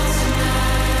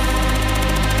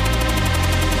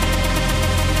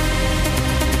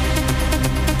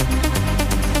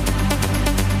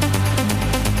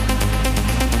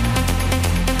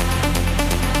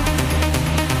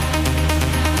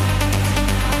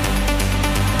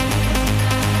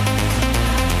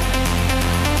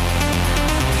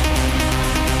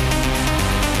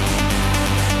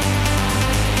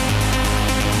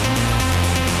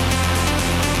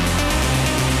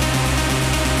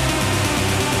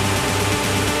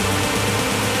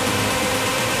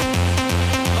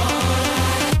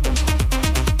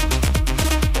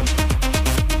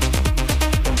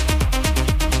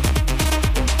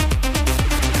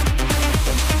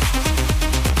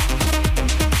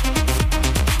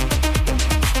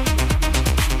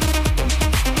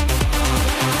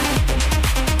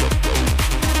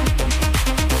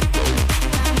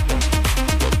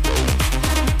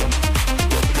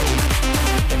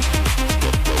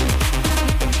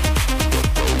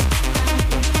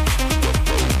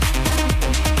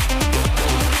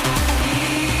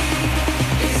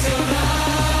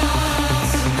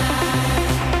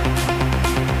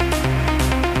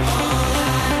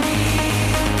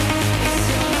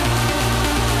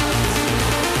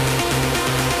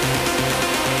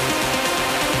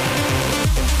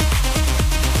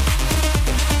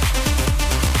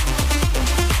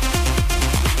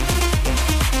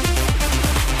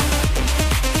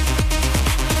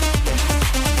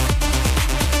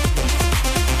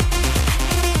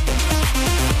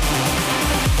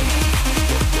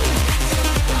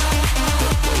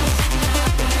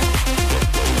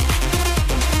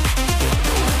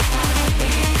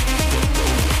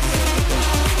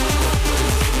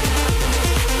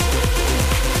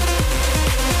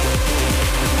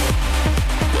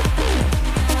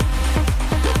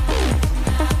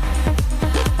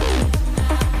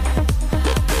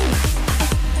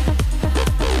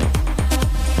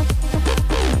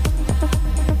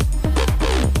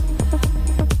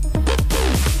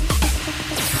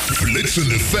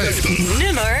 Flitsende 50.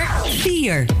 Nummer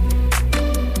 4.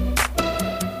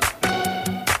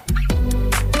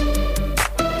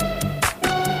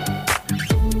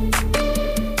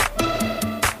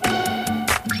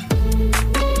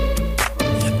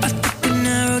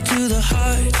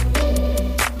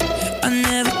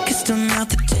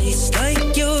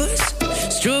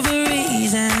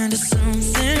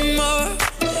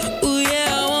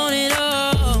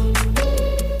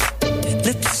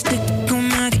 Lipstick on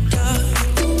my guitar,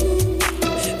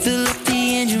 fill up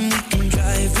the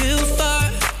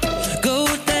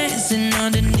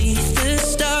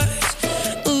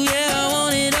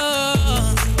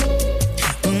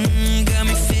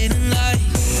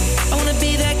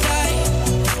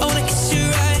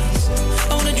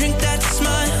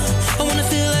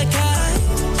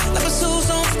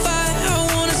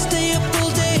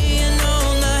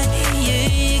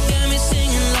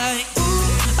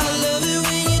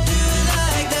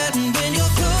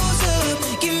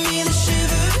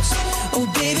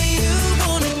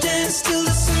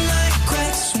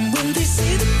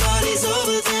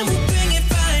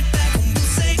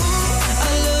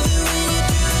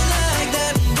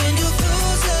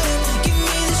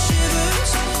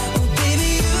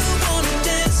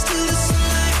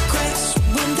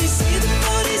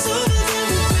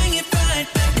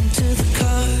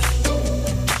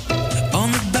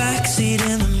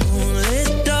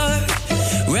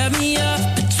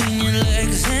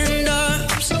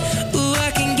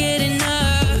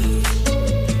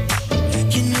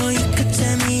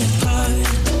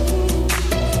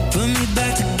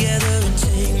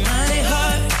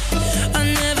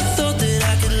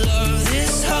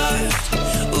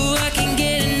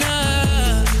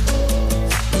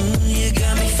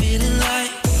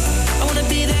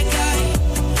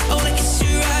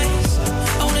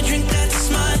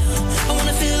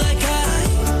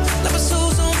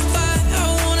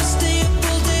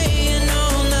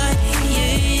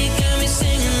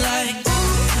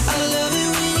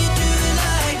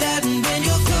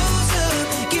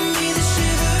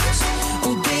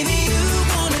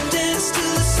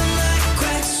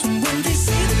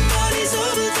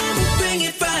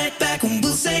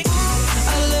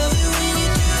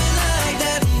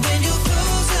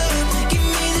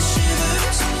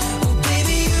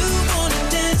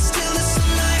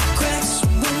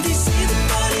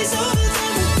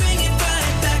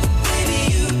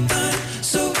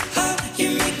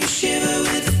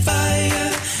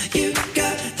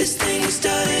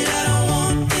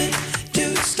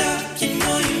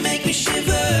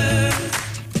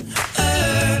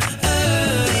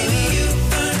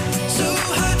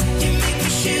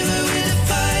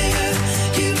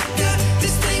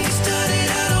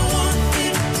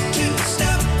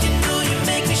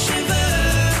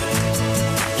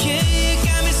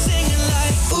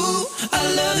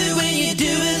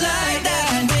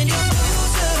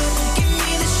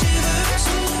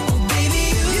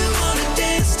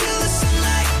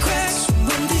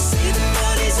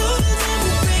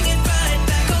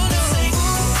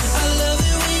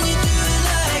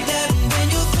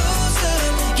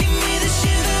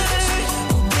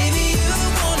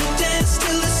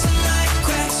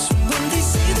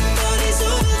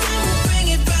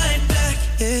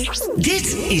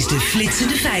de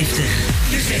Flitsende 50.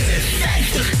 We zetten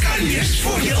 50 kanjers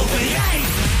voor je op een rij.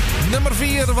 Nummer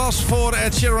 4 was voor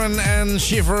Ed Sheeran en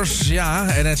Shivers. Ja,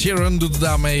 en Ed Sheeran doet het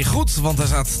daarmee goed, want hij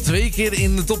staat 2 keer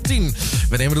in de top 10.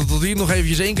 We nemen de top 10 nog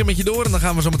eventjes 1 keer met je door en dan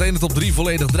gaan we zo meteen de top 3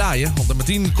 volledig draaien. Op nummer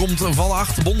 10 komt van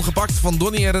 8 Bon gepakt van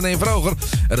Donnie en René Vroger.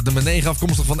 En op nummer 9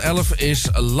 afkomstig van 11 is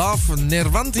Love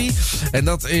Nervanti. En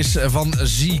dat is van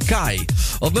Zikai.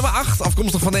 Op nummer 8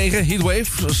 afkomstig van 9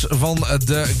 Heatwaves van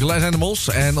de Glass Animals.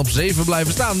 En op 7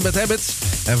 blijven staan met Habits.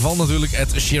 En van natuurlijk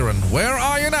Ed Sheeran. Where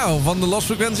Are You Now van de Lost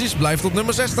Frequencies blijft op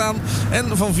nummer 6 staan.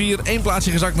 En van 4 1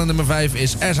 plaatsje gezakt naar nummer 5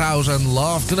 is S-House en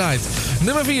Love Tonight.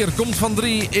 Nummer 4 komt van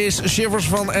 3 is Shivers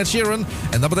van Ed Sheeran.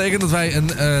 En dat betekent dat wij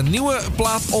een nieuwe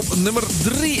plaat op nummer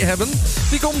 3 hebben.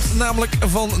 Die komt namelijk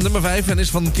van nummer 5 en is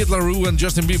van Kid Laroi en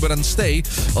Justin Bieber en Stay.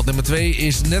 Op nummer 2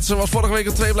 is net zoals vorige week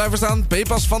op 2 blijven staan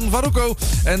Pepas van Farruko.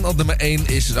 En op nummer 1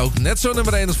 is het ook net zo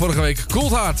nummer 1 als vorige week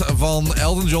Cold Heart van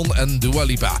Elton John en Dua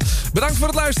Lipa. Bedankt voor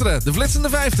het luisteren. De Flitsende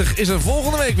 50 is er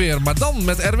volgende week weer, maar dan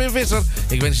met Erwin Visser.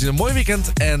 Ik wens je een mooi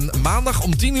weekend en maandag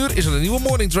om 10 uur is er een nieuwe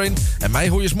Morning Train. En mij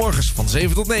hoor je 's morgens van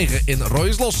 7 tot 9 in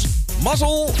Roy's Los.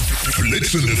 Mazzel!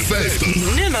 Flitsende 50.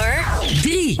 Nummer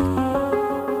 3.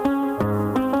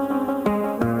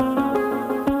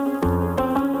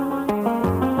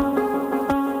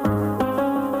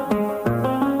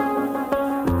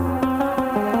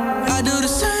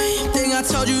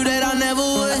 Told you that I never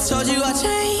would. I told you I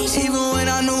changed, even when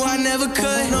I knew I never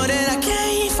could. Know that I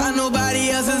can't find nobody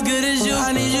else as good as you.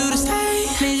 I need you to stay,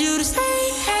 need you to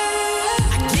stay.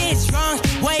 I get drunk,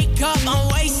 wake up, I'm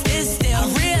wasted still. I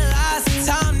realize the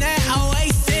time that I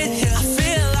wasted. I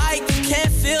feel like you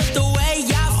can't feel the way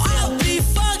I feel. I'll be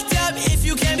fucked up if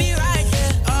you can't be right.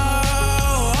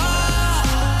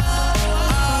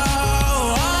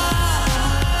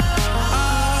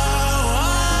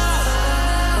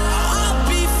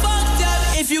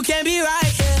 You can't be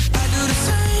right, yeah. I do the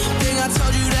same thing. I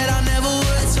told you that I never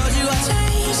would. I told you I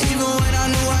changed, even when I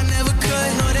knew I never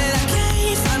could. Know that I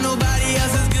can't find nobody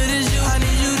else as good as you. I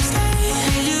need you to stay,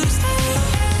 need you to stay.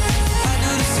 I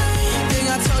do the same thing.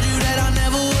 I told you that I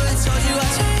never would. I told you I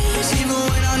changed, even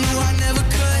when I knew I never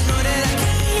could. Know that I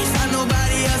can't find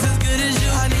nobody else as good as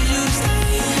you. I need you to stay,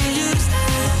 need you to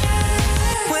stay.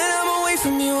 When I'm away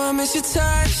from you, I miss your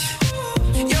touch.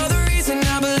 You're the reason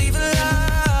I believe in love.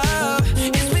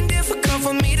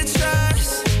 For me to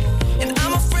trust, and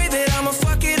I'm afraid that I'ma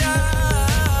fuck it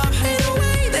up. Ain't no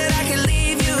way that I can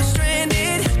leave you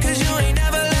stranded, 'cause you ain't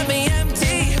never left me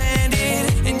empty-handed.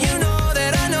 And you know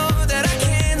that I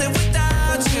can't live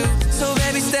without you. So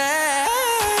baby, stay.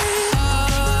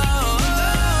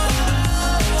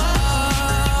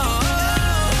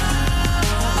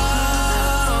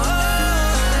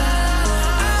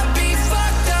 I'd be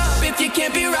fucked up if you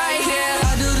can't be right here.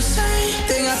 I do the same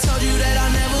thing. I told you that I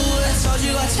never would. Told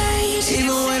you I changed,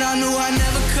 even when I knew I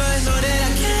never could. Know that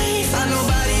I can't find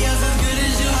nobody else as good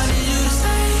as you. I need you to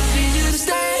stay, need you to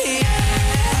stay.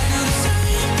 I do the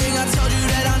same thing. I told you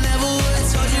that I never would.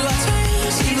 Told you I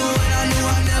changed, even when I knew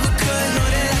I never could. Know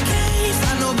that I can't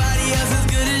find nobody else as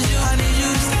good as you. I need you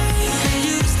to stay, need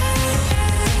you to stay.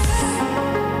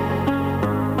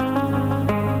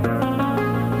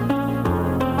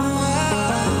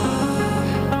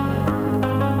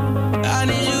 I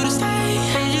need you to stay.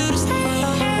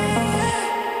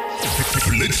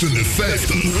 Flitsende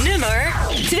 50. Nummer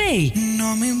 2.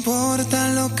 No me importa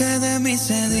lo que de mí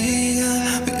se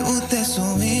diga. Vive usted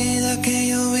su vida, que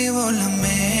yo vivo la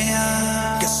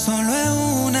mía. Que solo es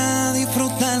una,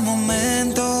 disfruta el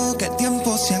momento. Que el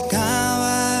tiempo se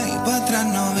acaba y para atrás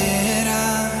no verá.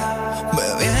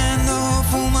 Bebiendo,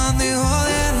 fumando y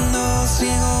jodiendo.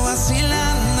 Sigo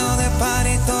vacilando de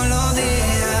party todos los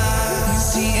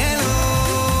días. Cielo.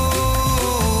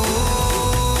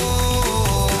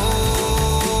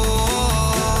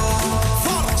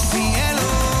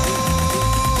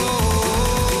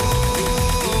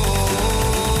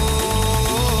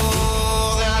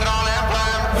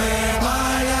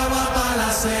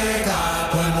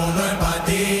 Todo el mundo en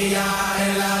patilla.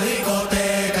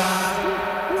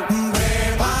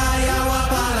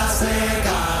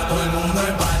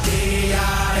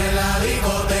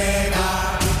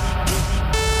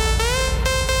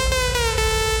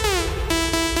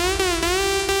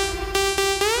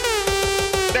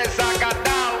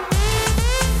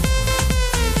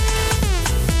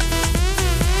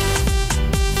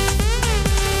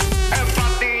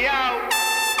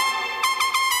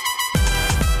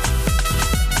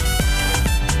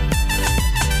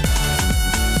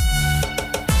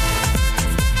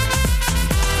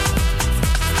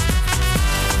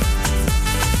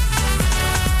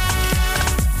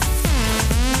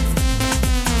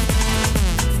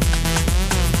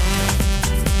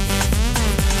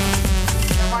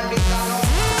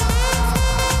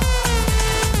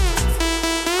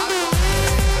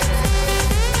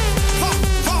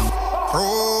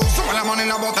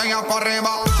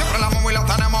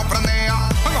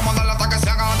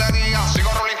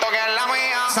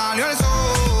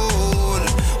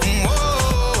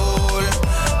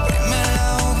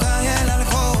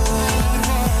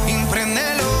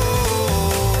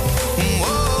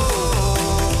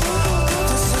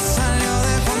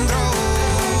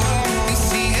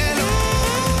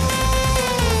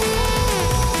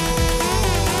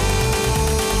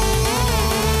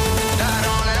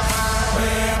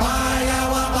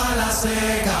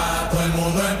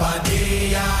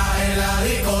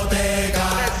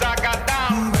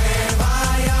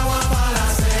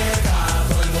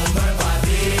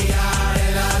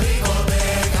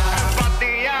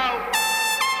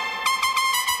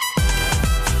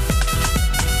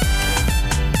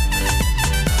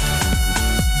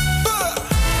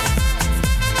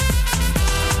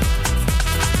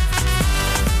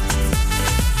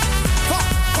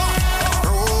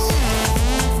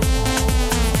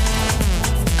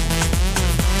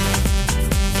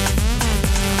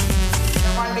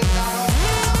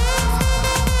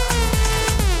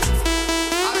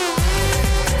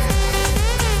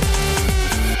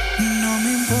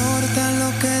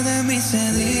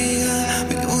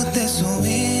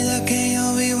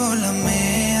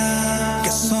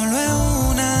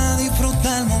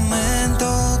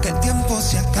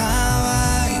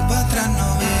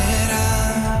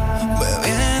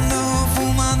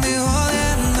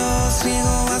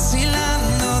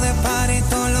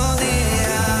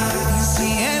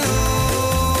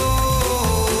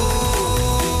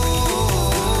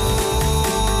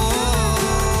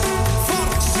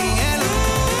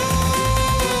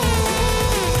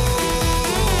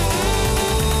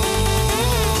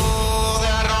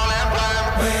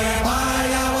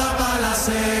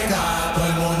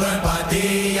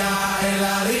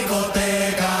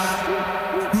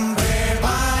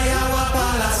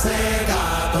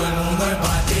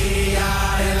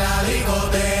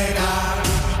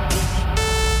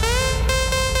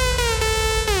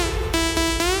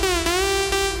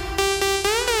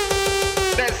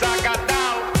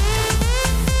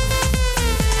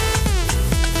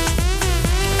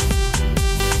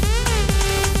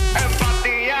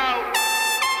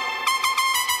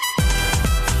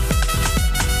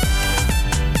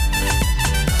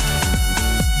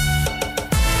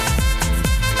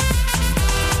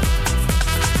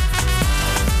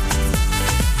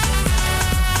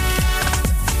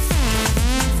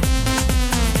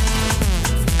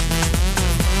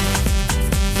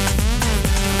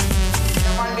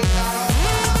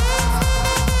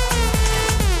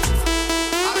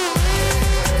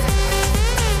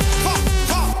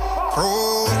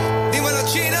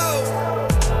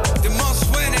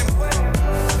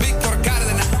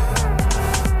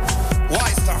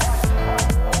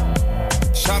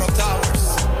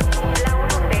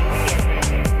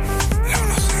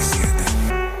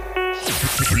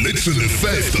 flitsende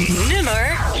 50.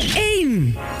 Nummer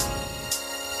 1.